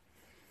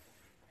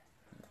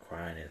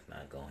 crying is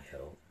not going to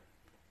help.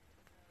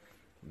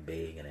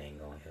 Begging ain't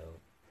going to help.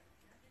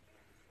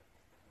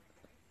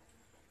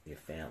 Your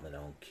family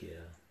don't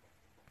care.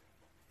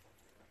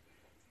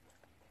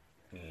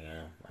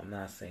 Yeah, I'm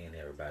not saying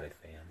everybody's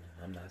family.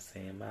 I'm not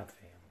saying my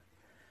family.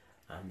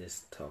 I'm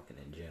just talking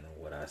in general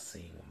what I've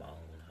seen with my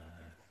own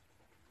eyes.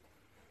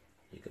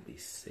 You could be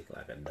sick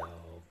like a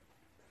dog,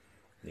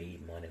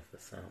 need money for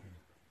something.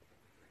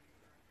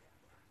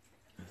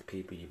 There's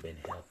people you've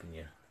been helping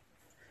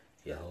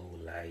your whole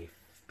life,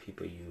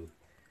 people you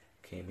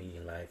came in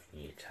your life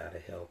and you try to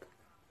help.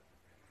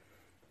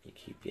 You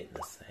keep getting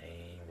the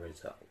same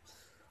results.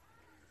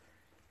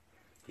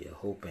 You're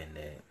hoping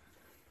that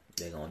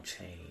they're going to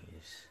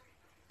change.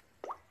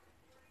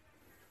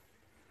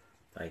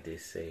 Like they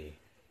say,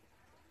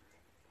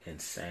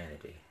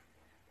 insanity.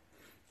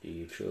 Do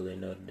you truly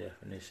know the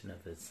definition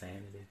of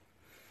insanity?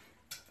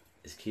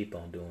 It's keep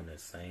on doing the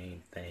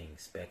same thing,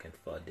 expecting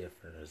for a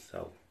different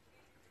result.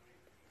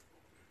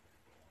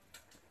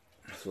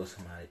 That's what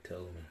somebody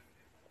told me.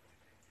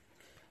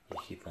 You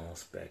keep on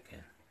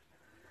specking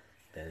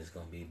that it's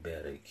going to be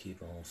better. You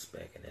keep on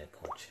specking that it's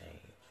going to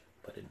change.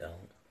 But it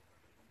don't.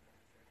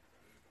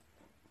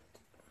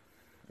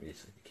 You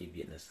just keep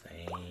getting the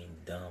same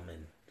dumb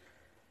and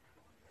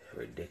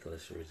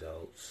ridiculous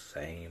results.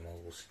 Same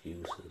old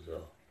excuses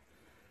of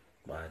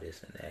why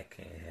this and that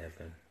can't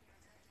happen.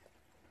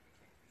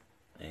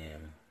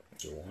 And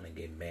you want to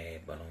get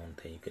mad, but the only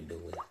thing you can do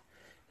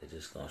is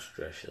just going to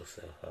stress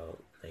yourself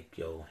out. Make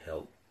your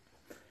health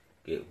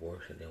get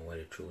worse than what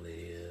it truly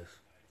is.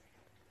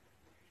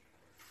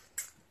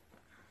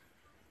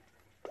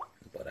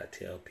 But I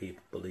tell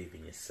people, believe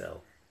in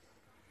yourself,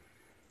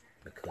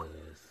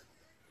 because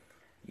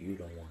you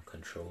don't want to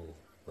control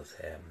what's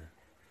happening.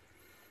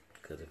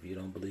 Because if you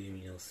don't believe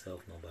in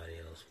yourself, nobody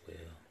else will.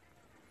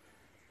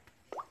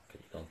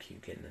 Because you're going to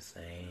keep getting the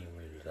same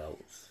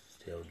results.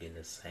 Still getting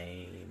the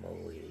same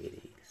old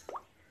headaches.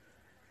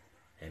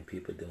 And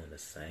people doing the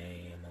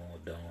same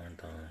old darn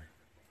thing.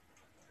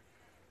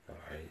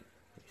 Alright.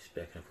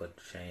 Expecting for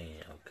the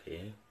change.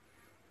 Okay.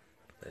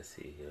 Let's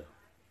see here.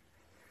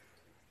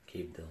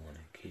 Keep doing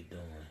it. Keep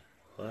doing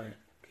it. What?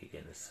 Keep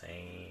getting the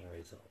same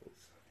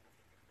results.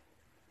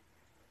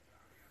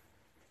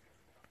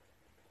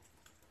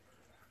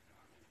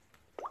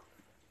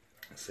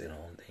 So the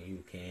only thing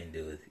you can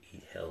do is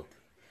eat healthy,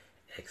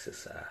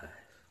 exercise,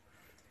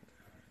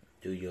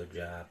 do your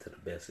job to the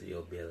best of your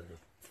ability,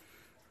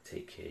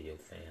 take care of your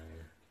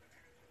family,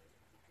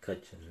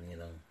 cut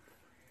your,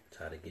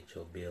 try to get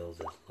your bills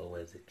as low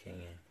as it can,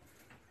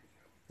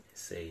 and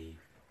save.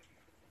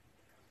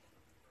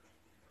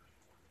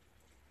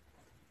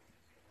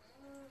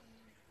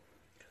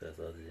 Because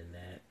other than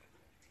that,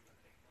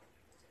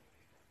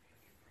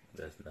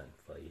 that's nothing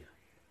for you.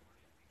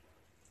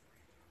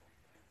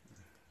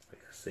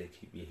 Like I said,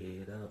 keep your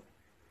head up.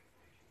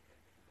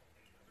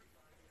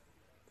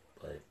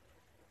 But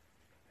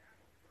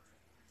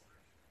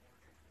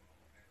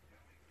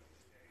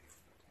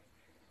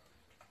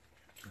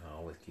I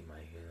always keep my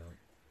head up.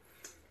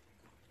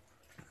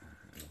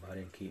 If I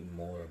didn't keep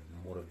more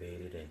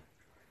motivated and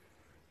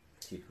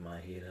keep my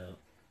head up,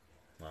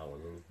 I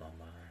would lose my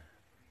mind.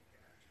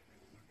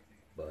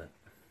 But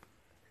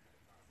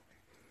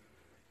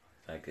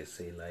like I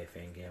say, life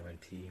ain't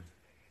guaranteed.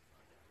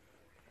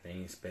 They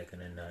ain't expecting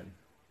nothing.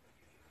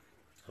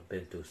 I've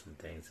been through some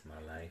things in my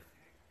life.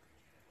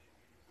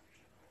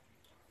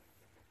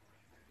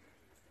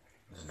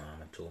 My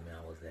mama told me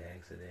I was an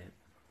accident.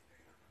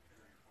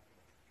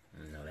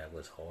 That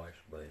was harsh,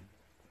 but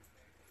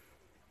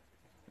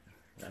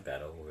I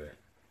got over it.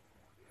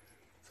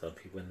 Some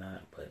people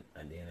not, but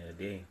at the end of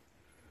the day,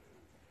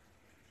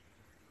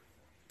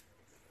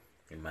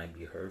 it might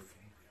be hurtful,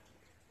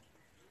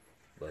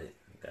 but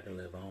you gotta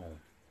live on.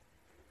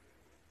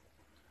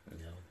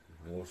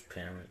 Most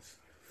parents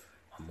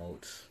or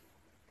most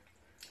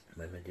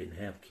women didn't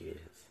have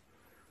kids.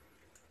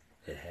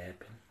 It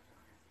happened.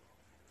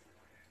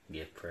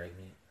 Get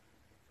pregnant.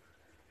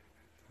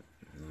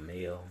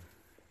 Male.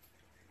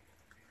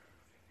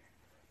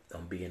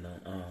 Don't be in a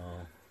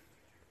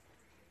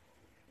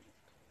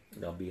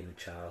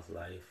child's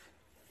life.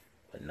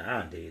 But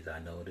nowadays I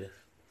notice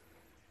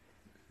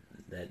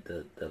that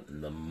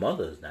the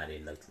mother's not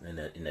in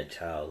the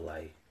child's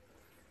life.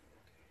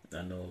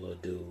 I know a little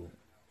dude,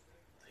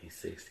 he's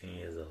 16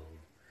 years old.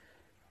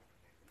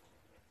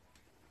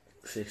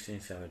 16,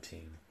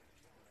 17.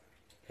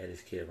 Had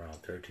his kid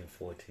around 13,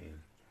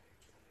 14.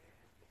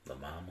 The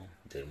mama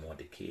didn't want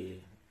the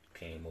kid.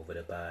 Came over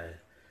to buy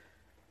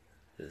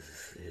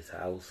his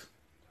house.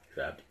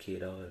 Dropped the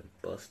kid off and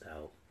bust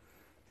out.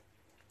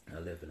 I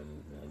live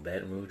in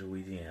Baton Rouge,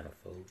 Louisiana,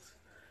 folks.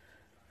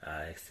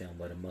 I asked him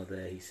where the mother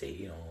at. He said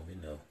he don't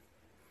even know.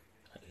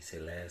 He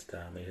said last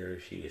time he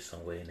heard she is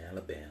somewhere in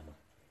Alabama.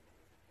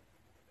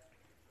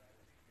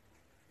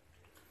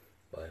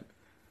 But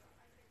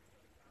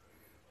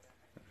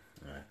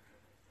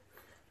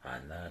I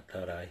not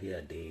thought I'd hear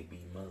a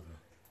deadbeat mother.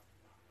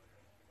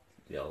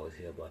 You always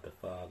hear about the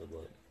father,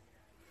 but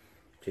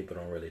people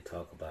don't really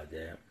talk about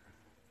that.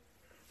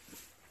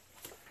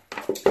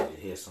 You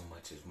hear so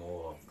much is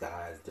more of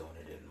guys doing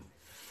it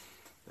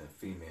than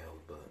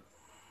females, but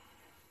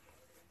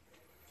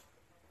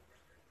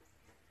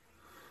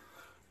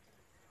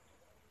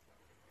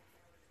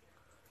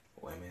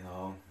women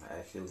all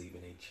actually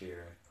leaving their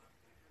chair.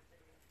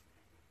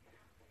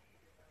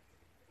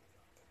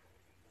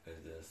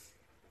 It's just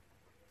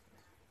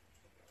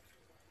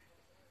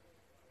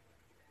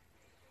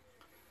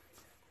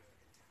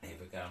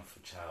they got for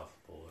child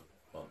support.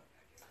 Well,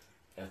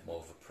 that's more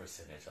of a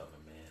percentage of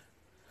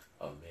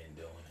men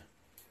doing it.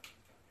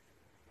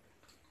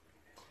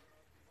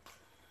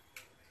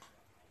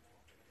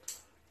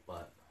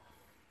 But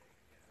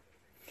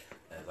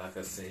like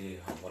I said,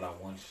 what I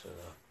want you to,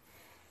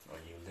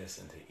 when you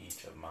listen to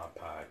each of my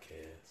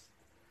podcasts,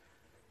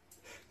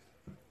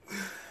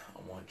 I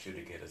want you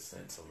to get a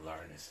sense of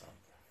learning something.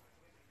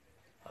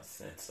 A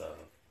sense of,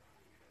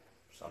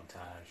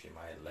 sometimes you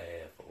might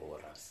laugh over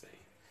what I say.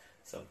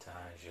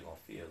 Sometimes you're going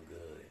to feel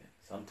good.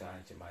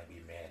 Sometimes you might be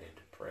mad and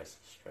depressed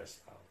and stressed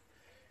out.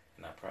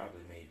 And I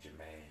probably made you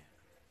mad.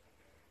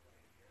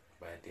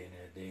 But at the end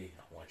of the day,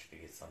 I want you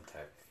to get some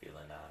type of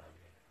feeling out of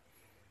it.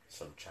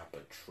 Some type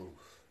of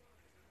truth.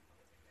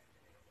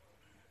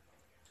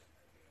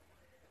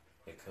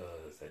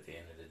 Because at the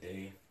end of the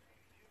day,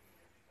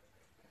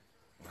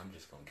 I'm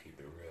just going to keep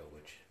it real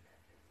with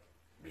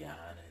you. Be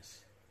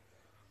honest.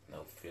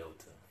 No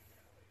filter.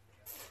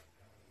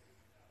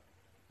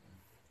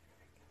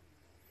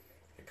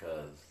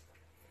 Because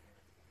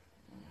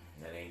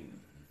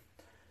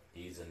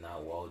these are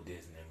not Walt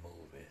Disney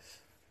movies.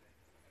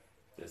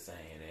 Just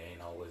saying, there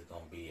ain't always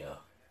gonna be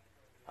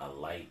a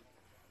light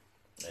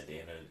at the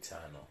end of the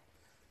tunnel.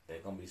 There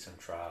gonna be some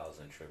trials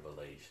and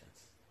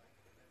tribulations.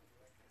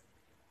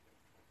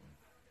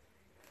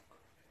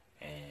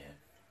 And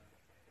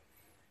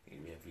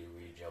Even if you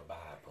read your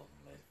Bible,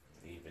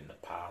 even the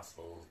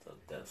apostles, the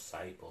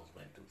disciples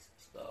went through some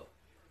stuff,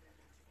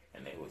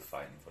 and they were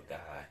fighting for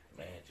God.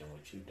 Imagine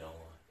what you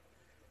doing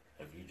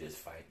if you just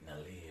fighting to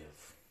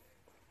live.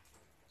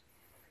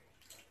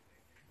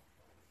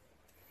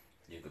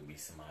 You could be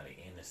somebody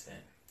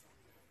innocent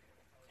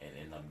and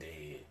end up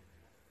dead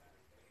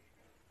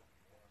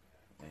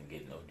and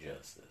get no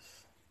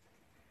justice.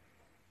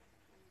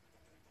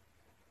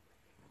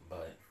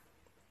 But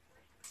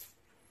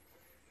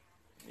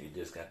you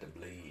just got to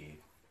believe.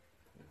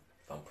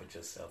 Don't put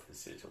yourself in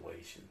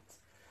situations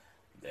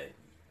that,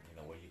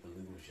 where you could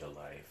lose your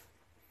life.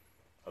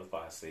 That's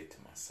why I say to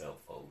myself,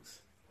 folks,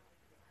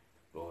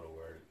 go to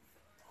work,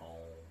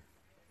 home,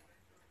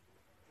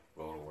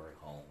 go to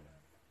work, home.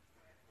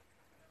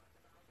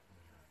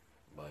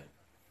 But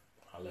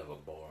I live a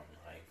boring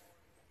life.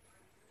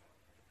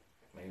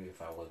 Maybe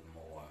if I was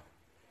more,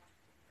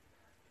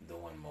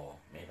 doing more,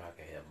 maybe I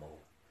could have more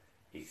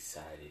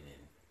excited,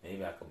 and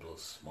maybe I could blow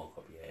smoke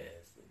up your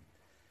ass,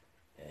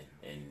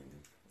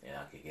 and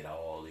I could get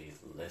all these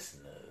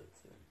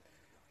listeners, and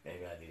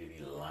maybe I need to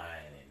be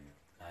lying and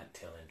not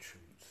telling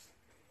truths.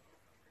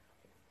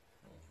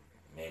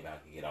 Maybe I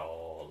could get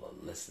all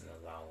the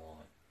listeners I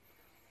want.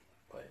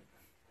 But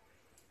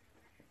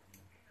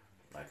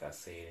like I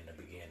said in the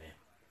beginning,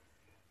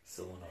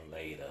 sooner or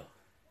later,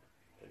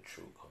 the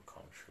truth gonna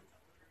come true.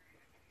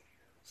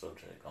 So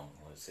they're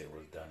gonna say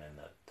what's done in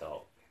the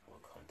dark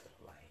will come to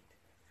the light.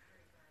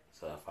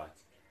 So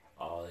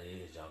all it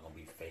is, y'all gonna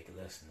be fake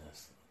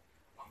listeners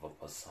of a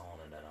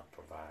persona that I'm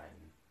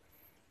providing,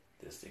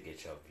 just to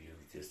get your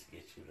views, just to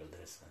get you to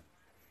listen,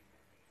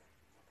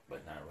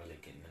 but not really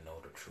getting to know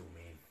the true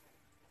me.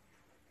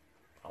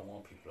 I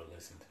want people to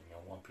listen to me. I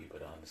want people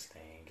to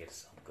understand, get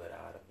something good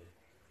out of it.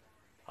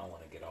 I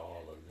want to get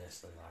all the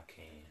listeners I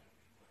can.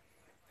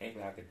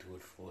 Maybe I could do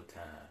it full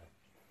time.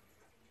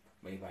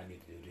 Maybe I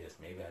need to do this.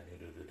 Maybe I need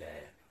to do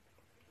that.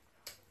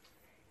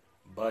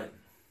 But,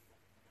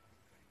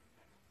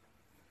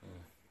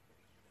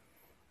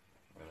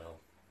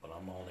 but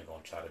I'm only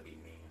going to try to be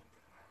me.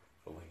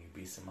 But when you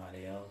be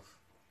somebody else,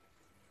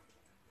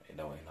 it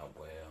don't end up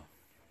well.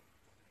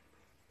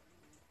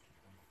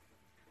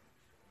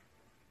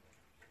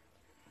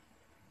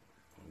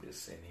 I'm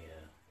just sitting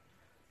here,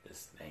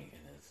 just thinking.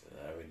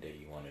 Every day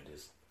you want to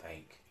just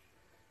think.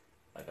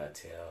 Like I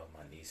tell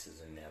my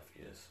nieces and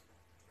nephews,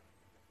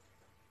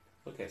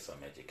 look at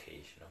some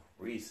educational,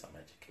 read some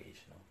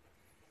educational,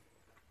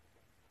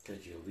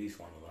 because you at least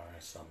want to learn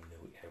something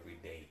new every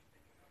day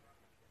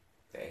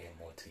to add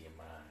more to your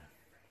mind.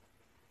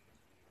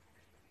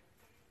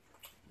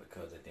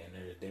 Because at the end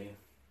of the day,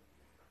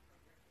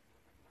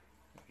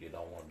 you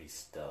don't want to be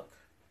stuck.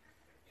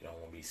 You don't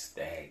want to be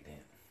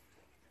stagnant.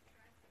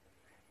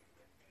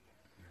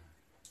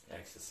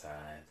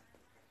 Exercise,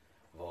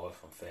 avoid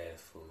from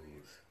fast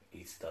foods,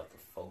 eat stuff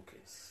with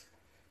focus,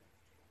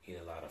 eat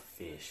a lot of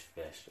fish,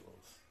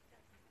 vegetables.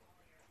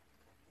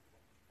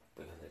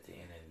 Because at the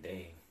end of the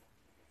day,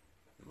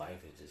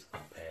 life is just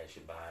going to pass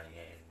you by and you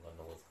ain't going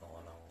to know what's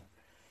going on.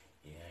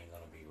 You ain't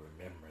going to be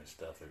remembering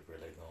stuff that's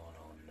really going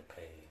on in the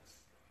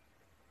past.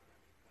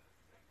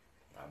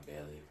 I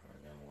barely even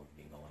remember what's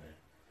been going on.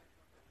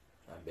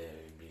 I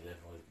barely be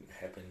living what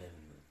happened in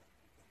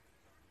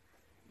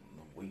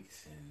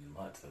weeks and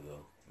months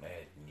ago.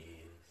 Imagine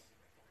years.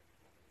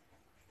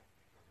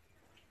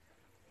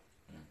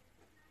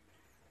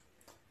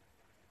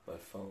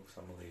 But folks,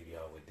 I'm going to leave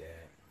y'all with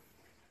that.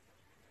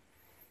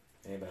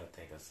 Maybe I'll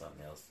think of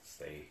something else to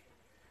say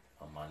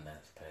on my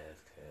next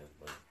podcast,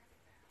 but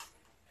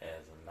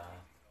as of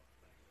now,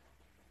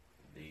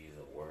 these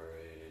are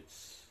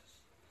words,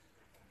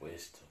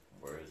 wisdom,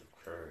 words of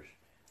encouragement.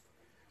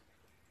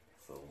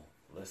 So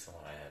listen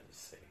what I have to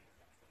say.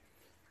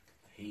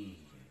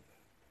 Heed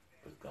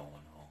what's going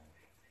on.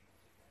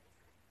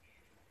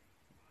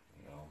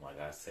 Like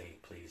I say,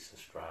 please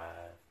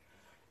subscribe,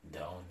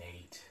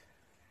 donate,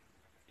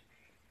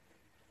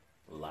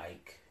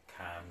 like,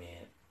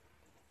 comment,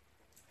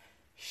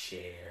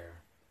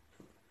 share,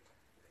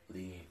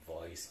 leave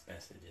voice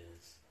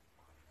messages.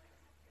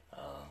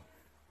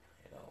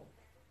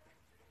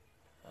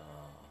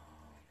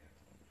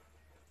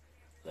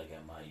 Look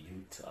at my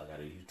YouTube. I got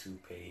a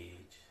YouTube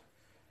page.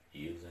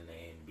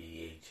 Username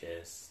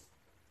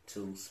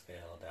BHS2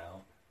 spelled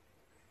out.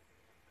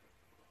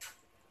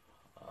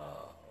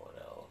 What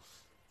else?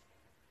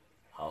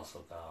 Also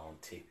got on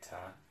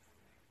TikTok.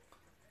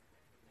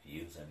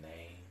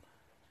 Username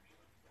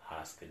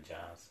Oscar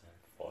Johnson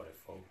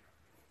 44.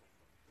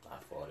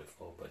 Not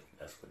 44, but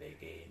that's what they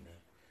gave me.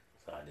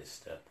 So I just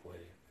stepped with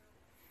it.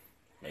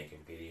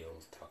 Making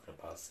videos talking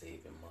about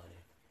saving money.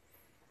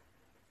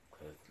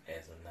 Because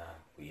as of now,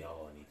 we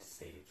all need to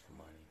save some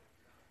money.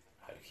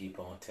 I keep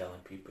on telling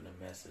people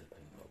the message, but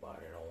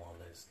nobody don't want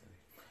to listen.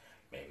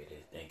 Maybe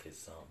they think it's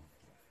something.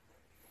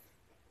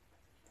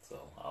 So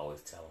I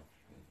always tell them,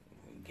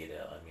 get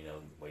a,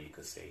 where you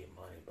could save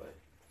money, but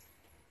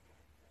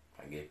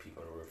I get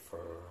people to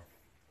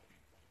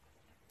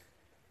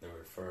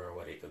refer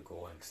where they could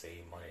go and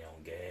save money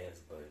on gas,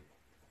 but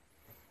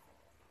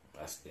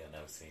I still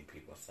never seen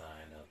people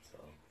sign up, so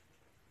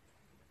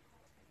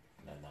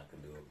nothing I can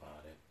do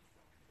about it.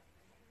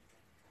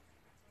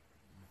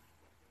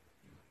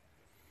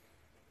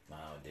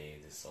 Nowadays,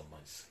 there's so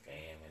much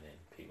scamming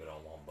and people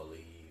don't want to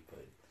believe,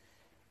 but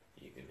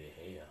you could be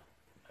hell.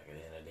 Like at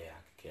the end of the day, I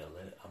could care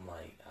less. I'm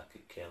like, I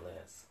could care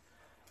less.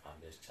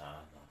 I'm just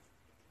trying to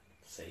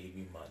save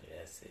you money.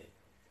 That's it.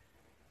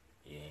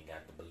 You ain't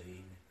got to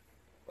believe me,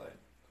 but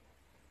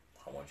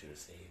I want you to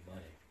save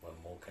money.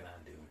 What more can I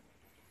do?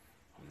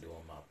 I'm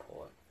doing my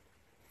part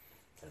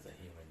as a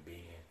human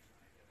being.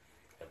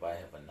 If I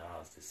have a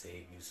knowledge to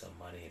save you some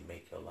money and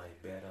make your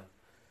life better,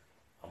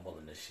 I'm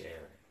willing to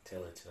share it.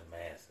 Tell it to the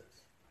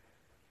masses.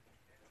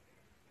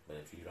 But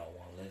if you don't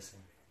want to listen,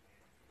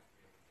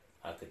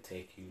 I could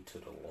take you to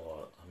the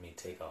water.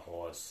 Take a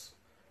horse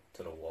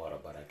to the water,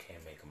 but I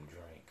can't make him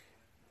drink.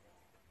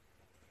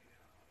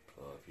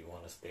 So if you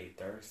want to stay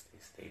thirsty,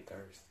 stay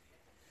thirsty.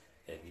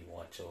 If you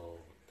want your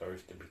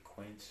thirst to be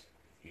quenched,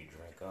 you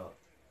drink up.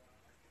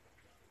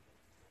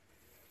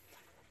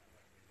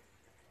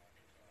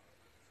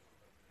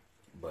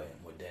 But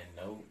with that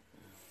note,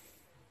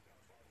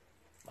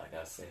 like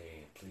I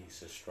say, please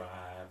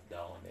subscribe,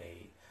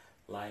 donate,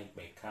 like,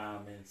 make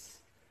comments,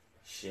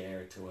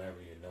 share it to whoever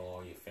you know,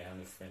 all your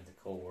family, friends,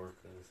 and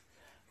co-workers.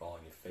 Go on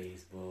your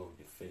Facebook,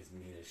 your Facebook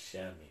media,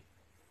 share me.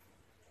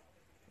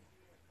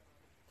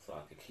 So I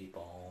could keep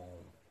on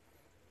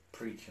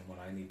preaching when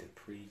I need to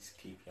preach,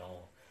 keep on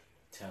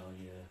telling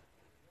you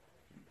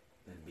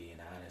and being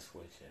honest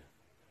with you.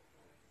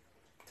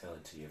 Tell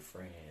it to your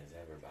friends,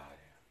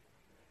 everybody.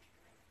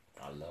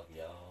 I love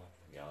y'all.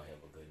 Y'all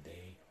have a good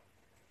day.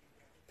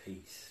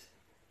 Peace.